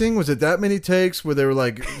bad acting? Was it that many takes where they were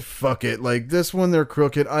like, "Fuck it"? Like this one, they're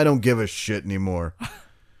crooked. I don't give a shit anymore.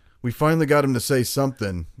 We finally got him to say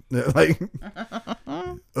something. Like, ugh.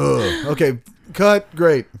 Okay, cut.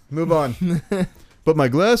 Great. Move on. But my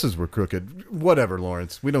glasses were crooked. Whatever,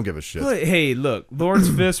 Lawrence. We don't give a shit. Hey, look, Lawrence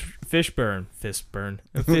Fishburne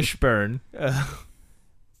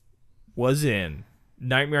was in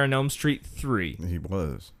Nightmare on Elm Street 3. He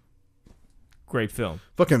was. Great film.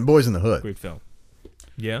 Fucking Boys in the Hood. Great film.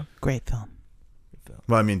 Yeah. Great film.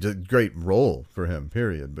 Well, I mean, just great role for him,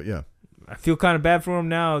 period. But yeah. I feel kind of bad for him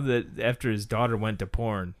now that after his daughter went to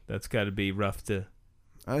porn. That's got to be rough to.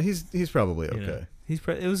 He's probably okay. You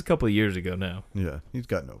know, it was a couple of years ago now. Yeah, he's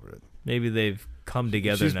gotten over it. Maybe they've come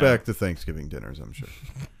together She's now. back to Thanksgiving dinners, I'm sure.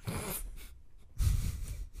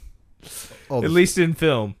 At least in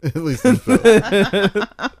film. At least in film.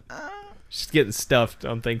 She's getting stuffed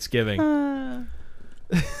on Thanksgiving.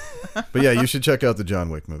 But yeah, you should check out the John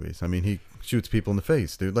Wick movies. I mean, he shoots people in the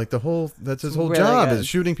face, dude. Like that's his whole Really job good. is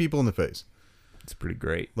shooting people in the face. It's pretty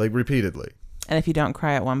great. Like repeatedly. And if you don't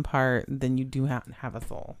cry at one part, then you do have a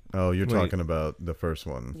soul. Oh, you're Wait. talking about the first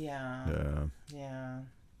one. Yeah. Yeah.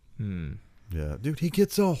 Yeah. Yeah. Dude, he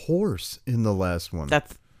gets a horse in the last one.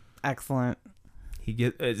 That's excellent.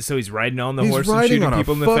 So he's riding on the He's horse and riding shooting on a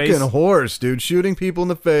people in the fucking face. horse, dude. Shooting people in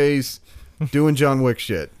the face, doing John Wick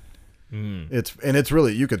shit. It's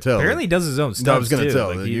really, you could tell. Apparently, he does his own stuff. No, I was going to too.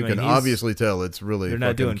 tell. Like, You can obviously tell it's really. They're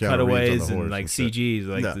not doing fucking Keanu Reeves cutaways on the and horse like shit. CGs.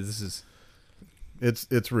 Like No. this is.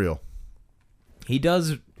 It's real. He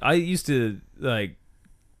does. I used to not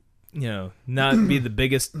be the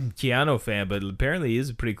biggest Keanu fan, but apparently he is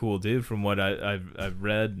a pretty cool dude from what I've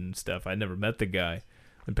read and stuff. I never met the guy.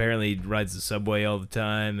 Apparently he rides the subway all the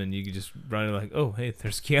time, and you can just run like, oh hey,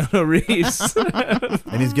 there's Keanu Reeves.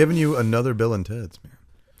 And he's giving you another Bill and Ted's, man.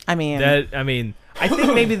 I mean, I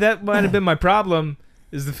think maybe that might have been my problem.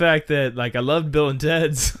 Is the fact that like I loved Bill and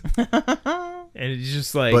Ted's, and it's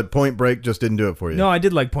just like. But Point Break just didn't do it for you. No, I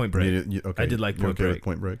did like Point Break. Okay. I did like You're Point okay with Break.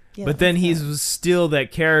 Point Break. yeah, But then that's he fine. was still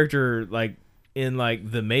that character like in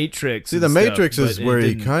like the Matrix. See, and the stuff, Matrix is but it where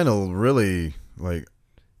he didn't- kind of really like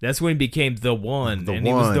That's when he became the one, The and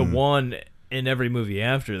he was the one. one in every movie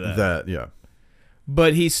after that. that. Yeah.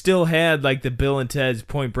 But he still had like the Bill and Ted's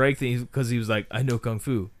Point Break thing because he was like, I know kung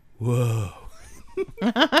fu. Whoa.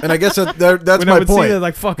 And I guess that's When I my would see point. that,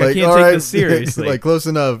 like, fuck, I can't all take this seriously. Like close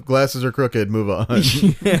enough. Glasses are crooked. Move on.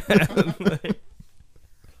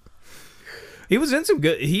 He was in some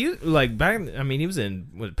good. He like back. I mean, he was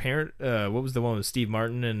in Parent. What was the one with Steve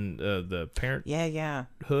Martin and the Parenthood? Yeah. Yeah.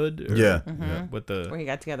 Yeah. With Where the he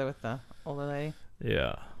got together with the older lady.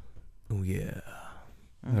 yeah. Oh yeah.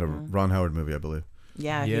 Had a Ron Howard movie, I believe.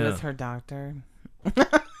 Yeah, he Yeah. was her doctor.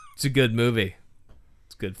 It's a good movie.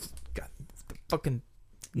 It's good. God, the fucking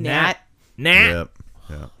Nat. Nat. Yep.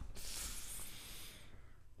 Yeah.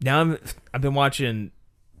 Now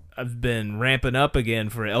I've been ramping up again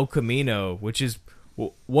for El Camino, which is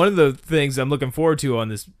one of the things I'm looking forward to on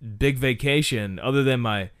this big vacation, other than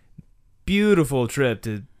my beautiful trip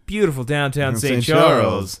to beautiful downtown St.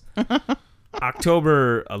 Charles.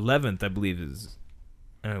 October 11th, I believe is,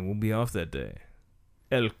 and we'll be off that day.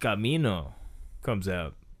 El Camino comes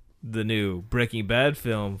out, the new Breaking Bad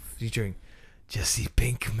film featuring Jesse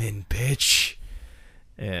Pinkman, bitch.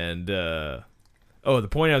 And the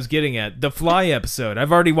point I was getting at, the Fly episode.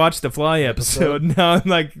 I've already watched the Fly episode. Now I'm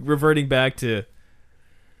like reverting back to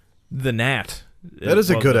the Gnat. That is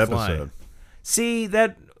a Well, good The Fly. episode. See,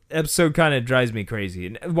 that episode kind of drives me crazy.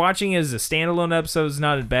 And watching it as a standalone episode is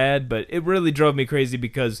not bad, but it really drove me crazy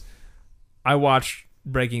because I watched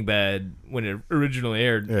Breaking Bad when it originally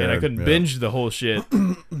aired, and I couldn't binge the whole shit.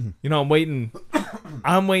 I'm waiting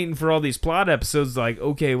for all these plot episodes. Like,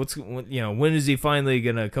 okay, when is he finally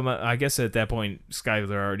gonna come out? I guess at that point,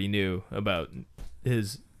 Skyler already knew about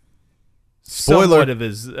his somewhat of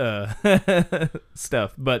his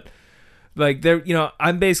stuff, but like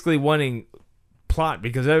I'm basically wanting plot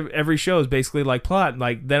because every show is basically like plot.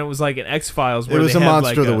 Like then it was like an X-Files where it was they a had, Monster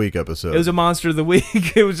like, of the Week episode. It was a Monster of the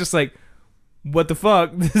Week. It was just like, what the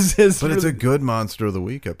fuck? This is. But it's a good Monster of the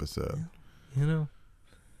Week episode.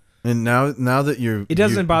 And now that it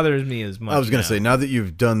doesn't bother me as much. I was gonna say now that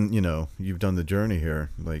you've done the journey here,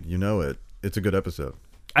 like it's a good episode.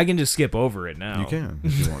 I can just skip over it now. You can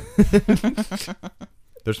if you want.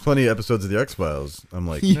 There's plenty of episodes of the X-Files. I'm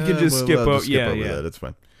like, you can just skip over. Yeah, that. It's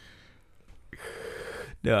fine.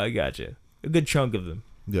 No, I got you. A good chunk of them.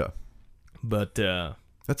 Yeah, but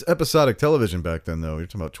that's episodic television back then, though. You're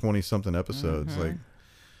talking about 20-something episodes. Like,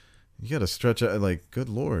 you got to stretch out. Like, good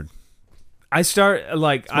lord. I start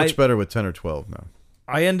like it's much better with 10 or 12 now.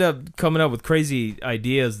 I end up coming up with crazy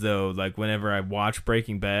ideas though. Like whenever I watch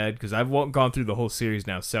Breaking Bad, because I've gone through the whole series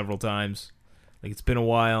now several times. Like it's been a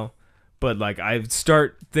while. But, like, I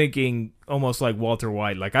start thinking almost like Walter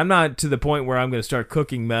White. Like, I'm not to the point where I'm going to start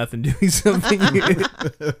cooking meth and doing something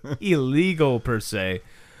illegal, per se.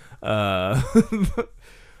 But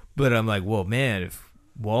I'm like, well, man, if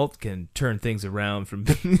Walt can turn things around from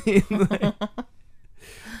being like,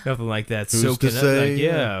 nothing like that. Who's So to can say,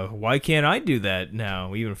 yeah, why can't I do that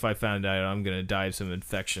now? Even if I found out I'm going to die of some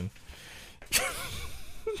infection.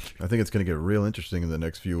 I think it's going to get real interesting in the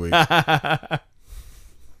next few weeks.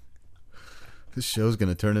 This show's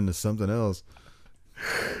gonna turn into something else.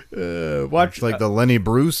 Watch it's like the Lenny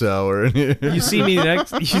Bruce hour. You see me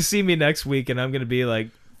next week, and I'm gonna be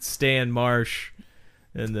like Stan Marsh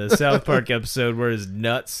in the South Park episode where his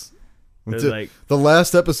nuts. Like the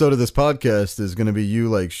last episode of this podcast is gonna be you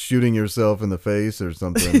like shooting yourself in the face or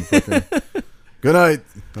something. Fucking, good night,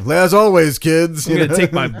 as always, kids. I'm gonna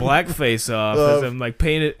take my black face off as I'm like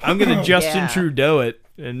painted. I'm gonna Justin Trudeau it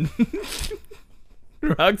and.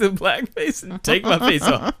 Rock the blackface and take my face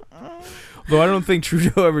off. Though I don't think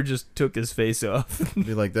Trudeau ever just took his face off.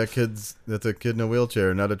 Be like, that's a kid in a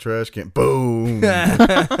wheelchair, not a trash can. Boom.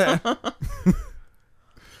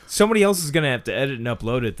 Somebody else is going to have to edit and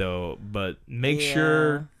upload it, though. But make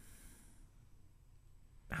sure...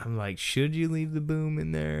 I'm like, should you leave the boom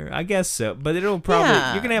in there? I guess so. But it'll probably...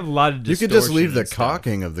 You're going to have a lot of distortion. You could just leave the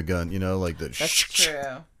cocking of the gun, like the... That's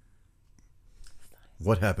true.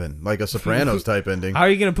 What happened? Like a Sopranos type ending. How are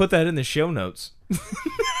you going to put that in the show notes?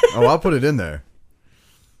 Oh, I'll put it in there.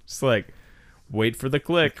 It's like, wait for the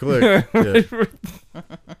click. Click. Yeah.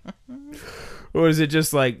 Or is it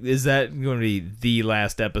just like, is that going to be the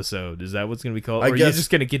last episode? Is that what's going to be called? Or are you just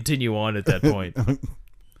going to continue on at that point?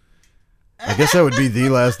 I guess that would be the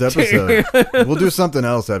last episode. We'll do something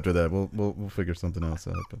else after that. We'll figure something else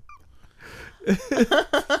out.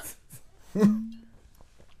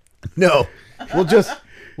 No.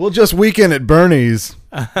 We'll just weekend at Bernie's.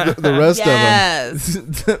 The rest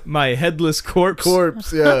of them. My headless corpse.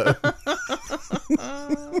 Yeah.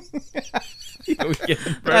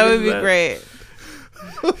 That would be great.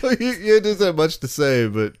 You just have much to say,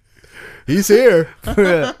 but he's here.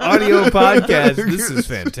 Audio podcast. This is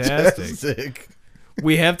fantastic. Fantastic.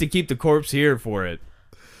 We have to keep the corpse here for it.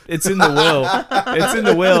 It's in the will. It's in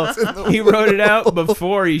the will. He wrote it out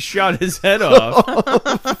before he shot his head off.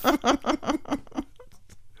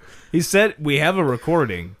 He said, we have a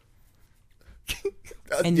recording.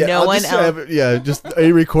 And no one else. Just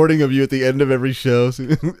a recording of you at the end of every show,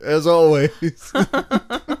 as always.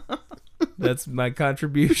 That's my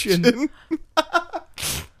contribution.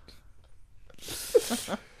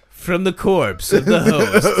 From the corpse of the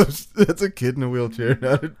host. That's a kid in a wheelchair,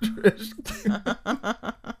 not a trash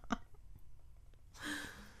can.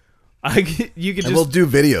 You could and just. We'll do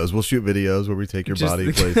videos. We'll shoot videos where we take your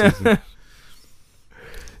body places.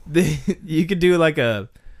 You could do like a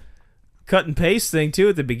cut and paste thing too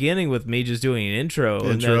at the beginning with me just doing an intro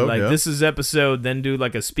and then like this is episode, then do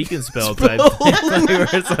like a speak and spell type thing. Where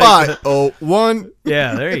it's like 501.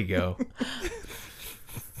 Yeah, there you go.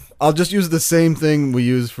 I'll just use the same thing we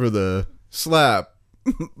use for the slap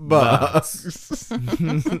box. It's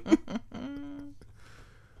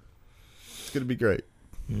gonna be great.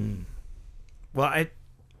 Well,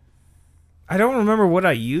 I don't remember what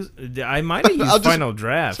I used. I might have used Final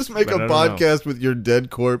Draft. Just make a podcast with your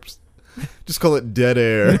dead corpse. Just call it Dead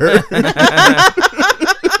Air.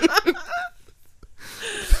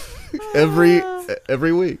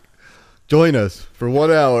 every week. Join us for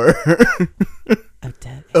 1 hour Of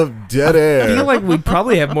dead. of dead I air. feel like we'd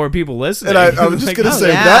probably have more people listening. And I was just Like, gonna oh, say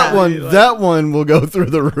yeah. that one will go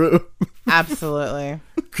through the roof. Absolutely.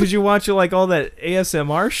 Cause you watch like all that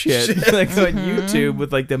ASMR shit like on YouTube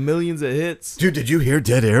with like the millions of hits. Dude, did you hear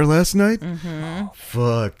dead air last night? Oh,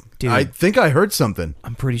 fuck. Dude. I think I heard something.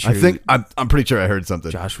 I'm pretty sure. I'm pretty sure I heard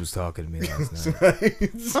something. Josh was talking to me last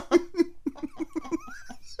night.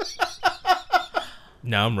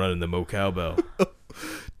 Now I'm running the Mo Cowbell.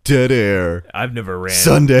 Dead air. I've never ran.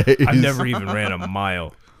 Sundays. I've never even ran a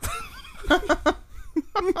mile.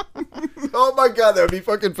 Oh my god, that would be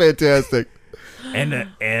fucking fantastic.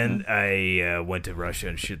 And I went to Russia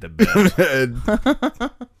and shit the bed. And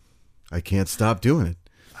I can't stop doing it.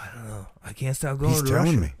 I can't stop going He's to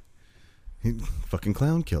telling Russia. me. Fucking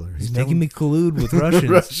clown killer. He's making me collude with Russians.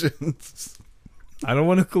 Russians. I don't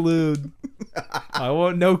want to collude. I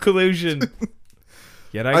want no collusion.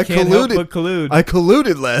 Yet I I can't help colluded. but collude. I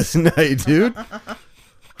colluded last night, dude.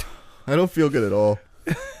 I don't feel good at all.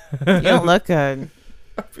 You don't look good.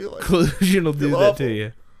 I feel like Collusion will do feel that awful. to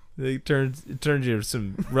you. It turns you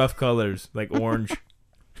some rough colors like orange.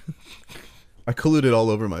 I colluded all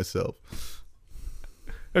over myself.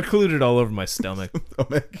 I colluded all over my stomach.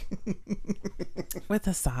 Stomach. With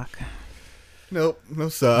a sock. Nope, no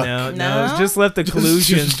sock. No, No? just left the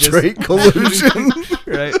collusion Just straight collusion.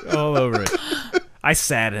 right all over it. I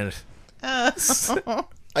sat in it.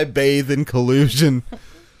 I bathe in collusion.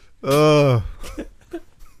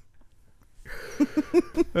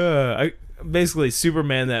 I basically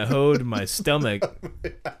Superman that hoed my stomach.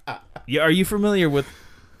 Yeah, are you familiar with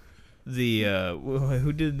the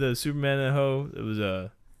who did the Superman that hoe? It was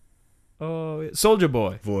Soldier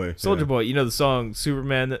Boy. Soldier Boy. You know the song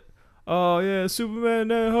Superman that. Oh yeah, Superman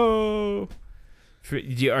that hoe.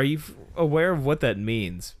 Are you aware of what that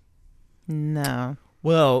means? No.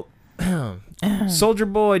 Well, Soldier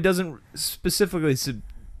Boy doesn't specifically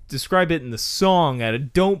describe it in the song. I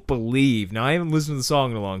don't believe. Now I haven't listened to the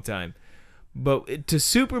song in a long time, but to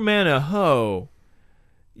Superman a hoe,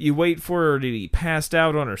 you wait for her to be passed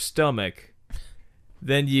out on her stomach,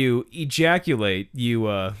 then you ejaculate.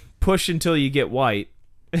 You push until you get white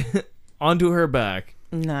onto her back.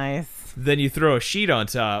 Nice. Then you throw a sheet on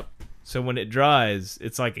top, so when it dries,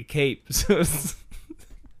 it's like a cape.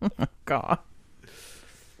 God.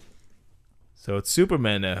 So it's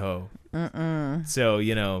Superman that hoe. So,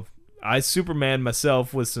 you know, I Superman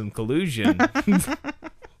myself with some collusion.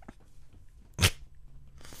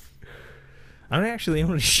 I don't actually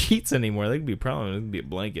own any sheets anymore. That could be a problem. It could be a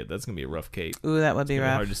blanket. That's going to be a rough cape. Ooh, that would be It's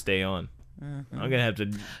rough. hard to stay on. I'm going to have to...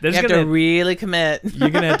 You There's have gonna to really commit. You're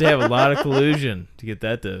going to have a lot of collusion to get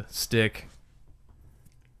that to stick.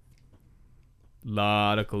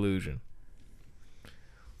 Lot of collusion.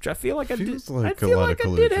 Which I feel like I did. Feels like I a feel lot like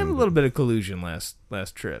of I did have a collusion. little bit of collusion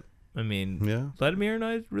last trip. I mean, Yeah. Vladimir and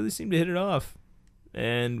I really seemed to hit it off,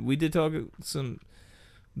 and we did talk some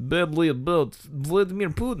badly about Vladimir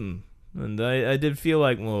Putin, and I did feel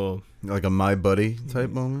like, well, Like a my buddy type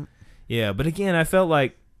moment. yeah, but again, I felt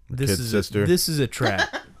like this Kid is sister. this is a trap.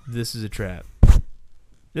 This is a trap.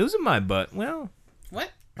 It was in my butt. Well,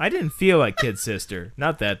 What? I didn't feel like kid sister.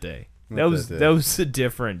 Not that day. Not That was that day. that was a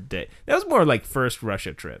different day. That was more like first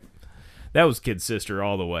Russia trip. That was kid sister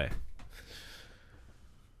all the way.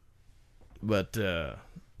 But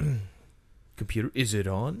computer, is it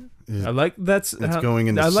on? Is- I like that's It's going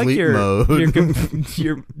into I like sleep your, mode.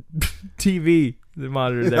 your TV, the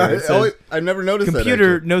monitor there. It says, I've never noticed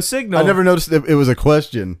computer, that. no signal. I never noticed it was a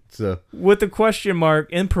question. So With the question mark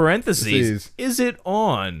in parentheses. Parentheses. Is it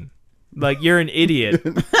on? Like you're an idiot.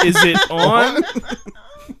 Is it on?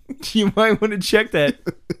 You might want to check that,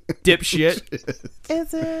 dipshit.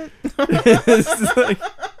 Is it? It's like,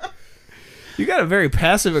 you got a very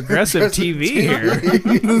passive aggressive TV here.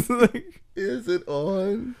 It's like, is it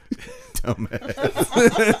on?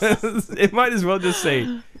 Dumbass. it might as well just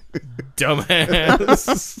say,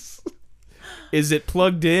 dumbass. Is it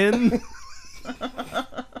plugged in?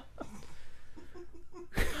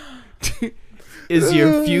 Is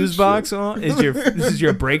your fuse box on? Is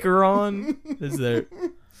your breaker on? Is there?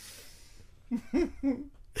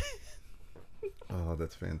 Oh,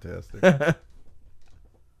 that's fantastic.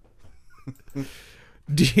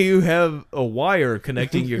 Do you have a wire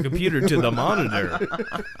connecting your computer to the monitor?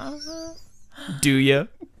 Do you?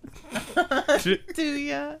 Do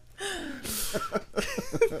ya?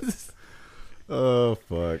 Oh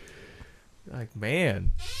fuck. Like,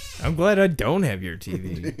 man, I'm glad I don't have your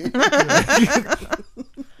TV.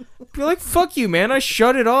 You're like, fuck you, man. I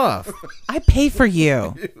shut it off. I pay for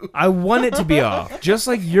you. I want it to be off, just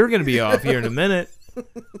like you're gonna be off here in a minute.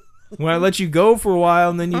 when I let you go for a while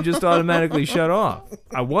and then you just automatically shut off.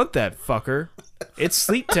 I want that, fucker. It's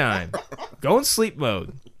sleep time. Go in sleep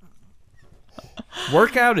mode.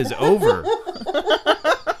 Workout is over.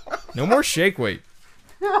 No more shake weight.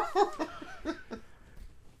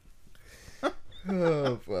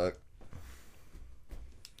 Oh, fuck.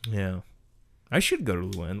 Yeah. I should go to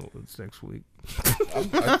Llewellyn next week.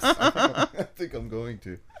 I think I'm going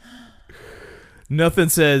to. Nothing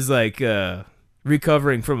says like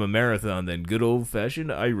recovering from a marathon than good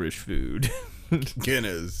old-fashioned Irish food.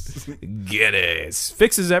 Guinness. Guinness.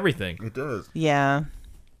 Fixes everything. It does. Yeah.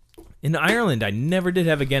 In Ireland, I never did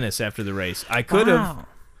have a Guinness after the race. I could have. Wow.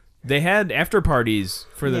 They had after parties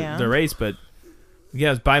for the, Yeah. the race, but yeah,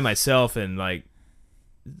 I was by myself and like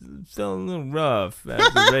felt a little rough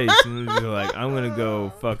after the race. And we were like, I'm gonna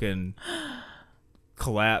go fucking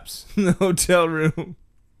collapse in the hotel room.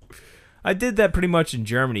 I did that pretty much in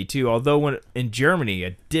Germany too. Although when in Germany,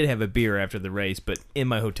 I did have a beer after the race, but in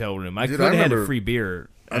my hotel room, I Dude, could I have had a remember- free beer.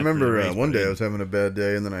 I after the remember race, one but day I was having a bad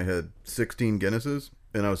day, and then I had 16 Guinnesses,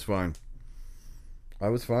 and I was fine. I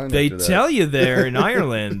was fine. They after that. tell you there in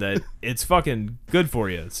Ireland that it's fucking good for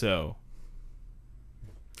you. So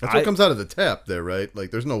That's what comes out of the tap there, right? Like,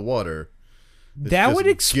 there's no water. It's that just would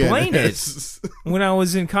explain Guinness. it when I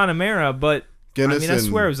was in Connemara, but Guinness I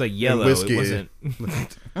swear it was like yellow. It whiskey. wasn't.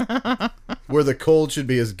 Where the cold should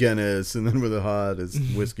be is Guinness, and then where the hot is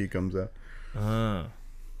whiskey comes out.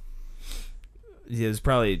 Yeah, it's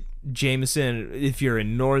probably Jameson if you're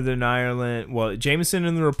in Northern Ireland. Well, Jameson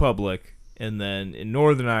in the Republic, and then in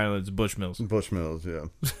Northern Ireland, it's Bushmills. Bushmills, yeah.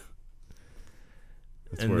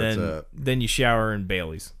 That's And where then you shower in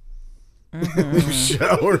Bailey's. it's at.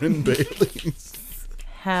 Shower in Bailey's.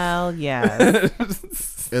 Hell yeah.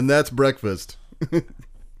 And that's breakfast.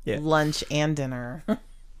 Yeah. Lunch and dinner.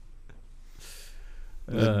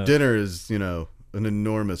 Dinner is, an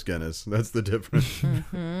enormous Guinness. That's the difference.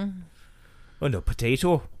 Oh no,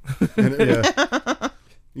 potato, And, yeah.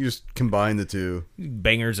 You just combine the two.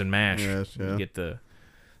 bangers and mash. Yes, yeah. You get the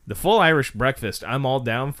full Irish breakfast. I'm all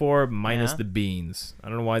down for, minus Yeah. the beans. I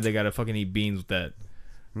don't know why they gotta fucking eat beans with that.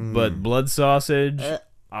 Hmm. But blood sausage,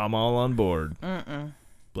 I'm all on board.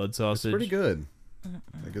 Blood sausage. Pretty good.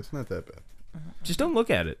 Like, it's not that bad. Just don't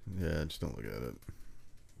look at it. Yeah, just don't look at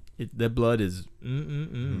it. The blood is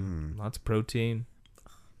lots of protein.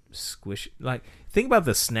 Squish, like, think about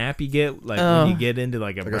the snap you get, like when you get into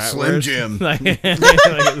like a Like a Slim bratwurst. Jim.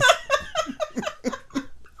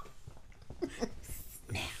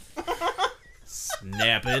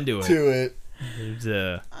 Snap into it. To it. It's,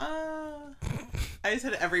 I just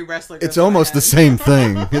had every wrestler. It's almost the same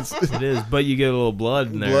thing. It's it is, but you get a little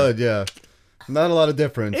blood in there. blood, yeah. Not a lot of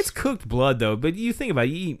difference. It's cooked blood though, but you think about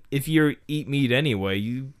it, if you eat meat anyway,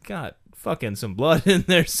 you got fucking some blood in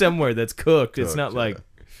there somewhere that's cooked. It's not like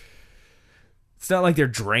they're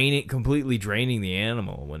completely draining the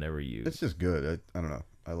animal whenever you. It's just good. I don't know.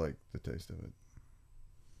 I like the taste of it.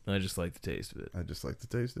 I just like the taste of it. I just like the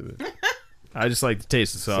taste of it. I just like the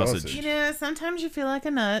taste of sausage. Sausage. You know, sometimes you feel like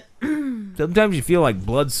a nut. Sometimes you feel like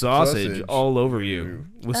blood sausage Sausage. all over you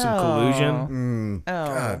with some collusion. Oh.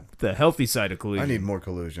 God, The healthy side of collusion. I need more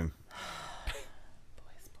collusion.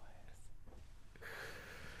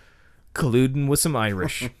 colluding with some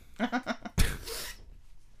Irish.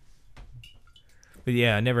 But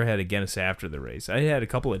yeah, I never had a Guinness after the race. I had a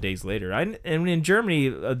couple of days later. And in Germany,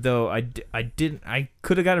 though, I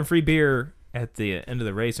could have gotten free beer at the end of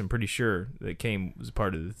the race. I'm pretty sure that was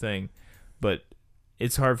part of the thing, but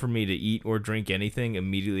it's hard for me to eat or drink anything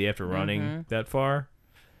immediately after running that far,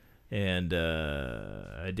 and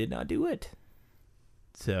I did not do it.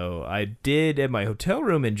 So I did at my hotel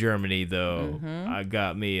room in Germany, though. I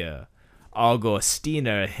got me a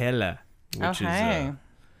Augustiner Helle, which is a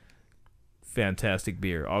fantastic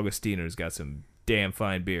beer. Augustiner's got some damn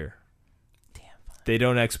fine beer. They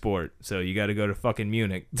don't export, so you got to go to fucking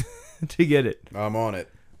Munich to get it. I'm on it.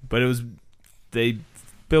 But they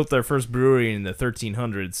built their first brewery in the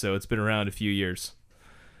 1300s, so it's been around a few years.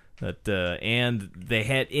 But and they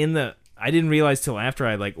had I didn't realize till after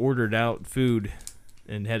I like ordered out food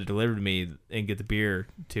and had it delivered to me and get the beer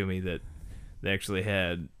to me that they actually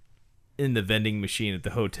had in the vending machine at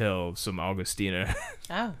the hotel some Augustiner.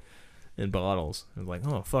 Oh. In bottles. I was like,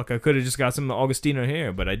 oh fuck, I could have just got some Augustiner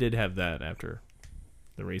here, but I did have that after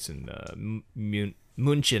the race in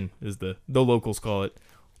München, is the locals call it,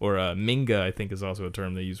 or Minga, I think is also a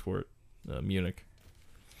term they use for it. Munich.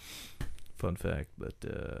 Fun fact, but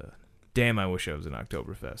damn, I wish I was in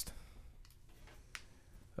Oktoberfest.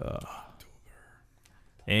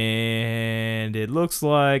 And it looks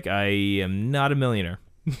like I am not a millionaire.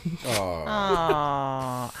 Oh,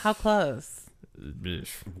 Oh, how close?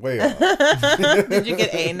 Way off. Did you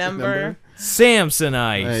get a number?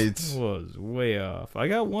 Samsonite Right. was way off. I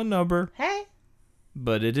got one number, Hey.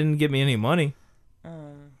 but it didn't get me any money.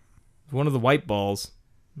 One of the white balls.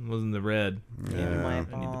 It wasn't the red. Yeah. White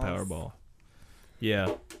I need the balls. Powerball.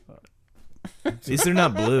 Yeah. At least they're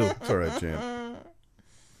not blue. It's all right, champ.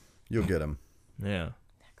 You'll get them. Yeah.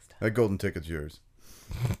 That golden ticket's yours.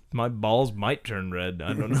 My balls might turn red.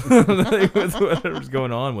 I don't know with whatever's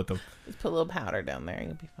going on with them. Just put a little powder down there.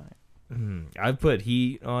 You'll be fine. I put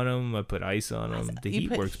heat on them. I put ice on them. The You heat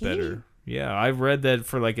put works heat? better. Yeah, I've read that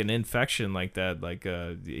for like an infection like that, like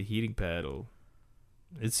the heating pad will.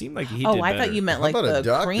 It seemed like the heat. Oh, did I thought better. you meant How like about a the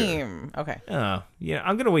doctor? cream. Okay. Oh, yeah.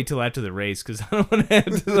 I'm gonna wait till after the race because I don't want to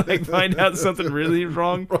have to like find out something really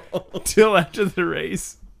wrong till after the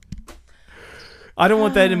race. I don't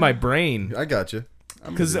want that in my brain I got you.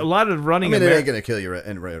 because a lot of I running. mean, a it mar- ain't gonna kill you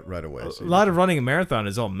right away. a So lot of running a marathon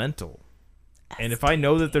is all mental, and if I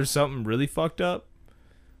know that there's something really fucked up,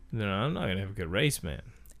 then I'm not gonna have a good race, man.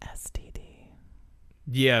 STD.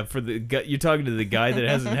 Yeah, for the guy, you're talking to the guy that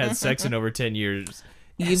hasn't had sex in over 10 years.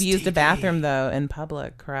 You've used a STD. bathroom though in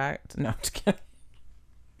public, correct? No, I'm just kidding.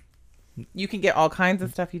 You can get all kinds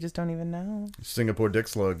of stuff you just don't even know. Singapore dick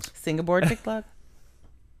slugs. Singapore dick lug.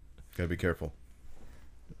 Gotta be careful.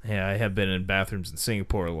 Yeah, I have been in bathrooms in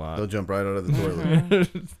Singapore a lot. They'll jump right out of the toilet.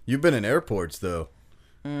 You've been in airports though.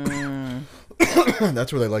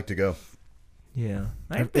 That's where they like to go. Yeah,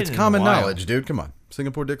 It's common knowledge, dude. Come on.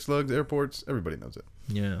 Singapore dick slugs, airports, everybody knows it.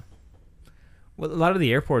 Yeah. Well, a lot of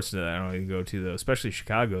the airports that I don't even go to though, especially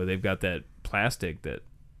Chicago, they've got that plastic that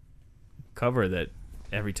cover that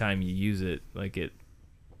every time you use it, like it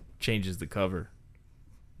changes the cover,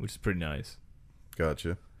 which is pretty nice.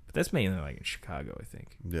 Gotcha. But that's mainly like in Chicago, I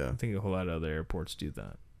think. Yeah, I think a whole lot of other airports do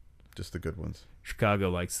that. just the good ones. Chicago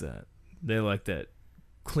likes that. They like that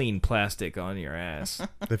clean plastic on your ass.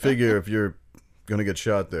 They figure if you're gonna get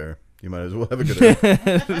shot there, you might as well have a good air.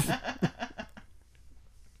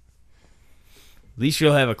 At least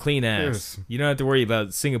you'll have a clean ass. Yes. You don't have to worry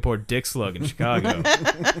about Singapore dick slug in Chicago.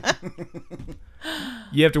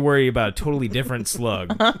 You have to worry about a totally different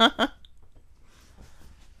slug.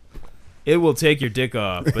 It will take your dick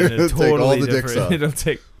off, but in a It'll take totally all the different. dicks off. It'll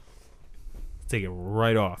take it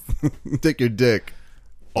right off. Take your dick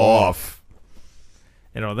off.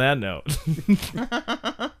 And on that note,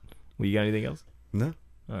 well, you got anything else? No.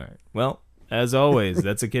 All right. Well, as always,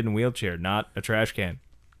 that's a kid in a wheelchair, not a trash can.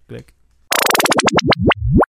 Click.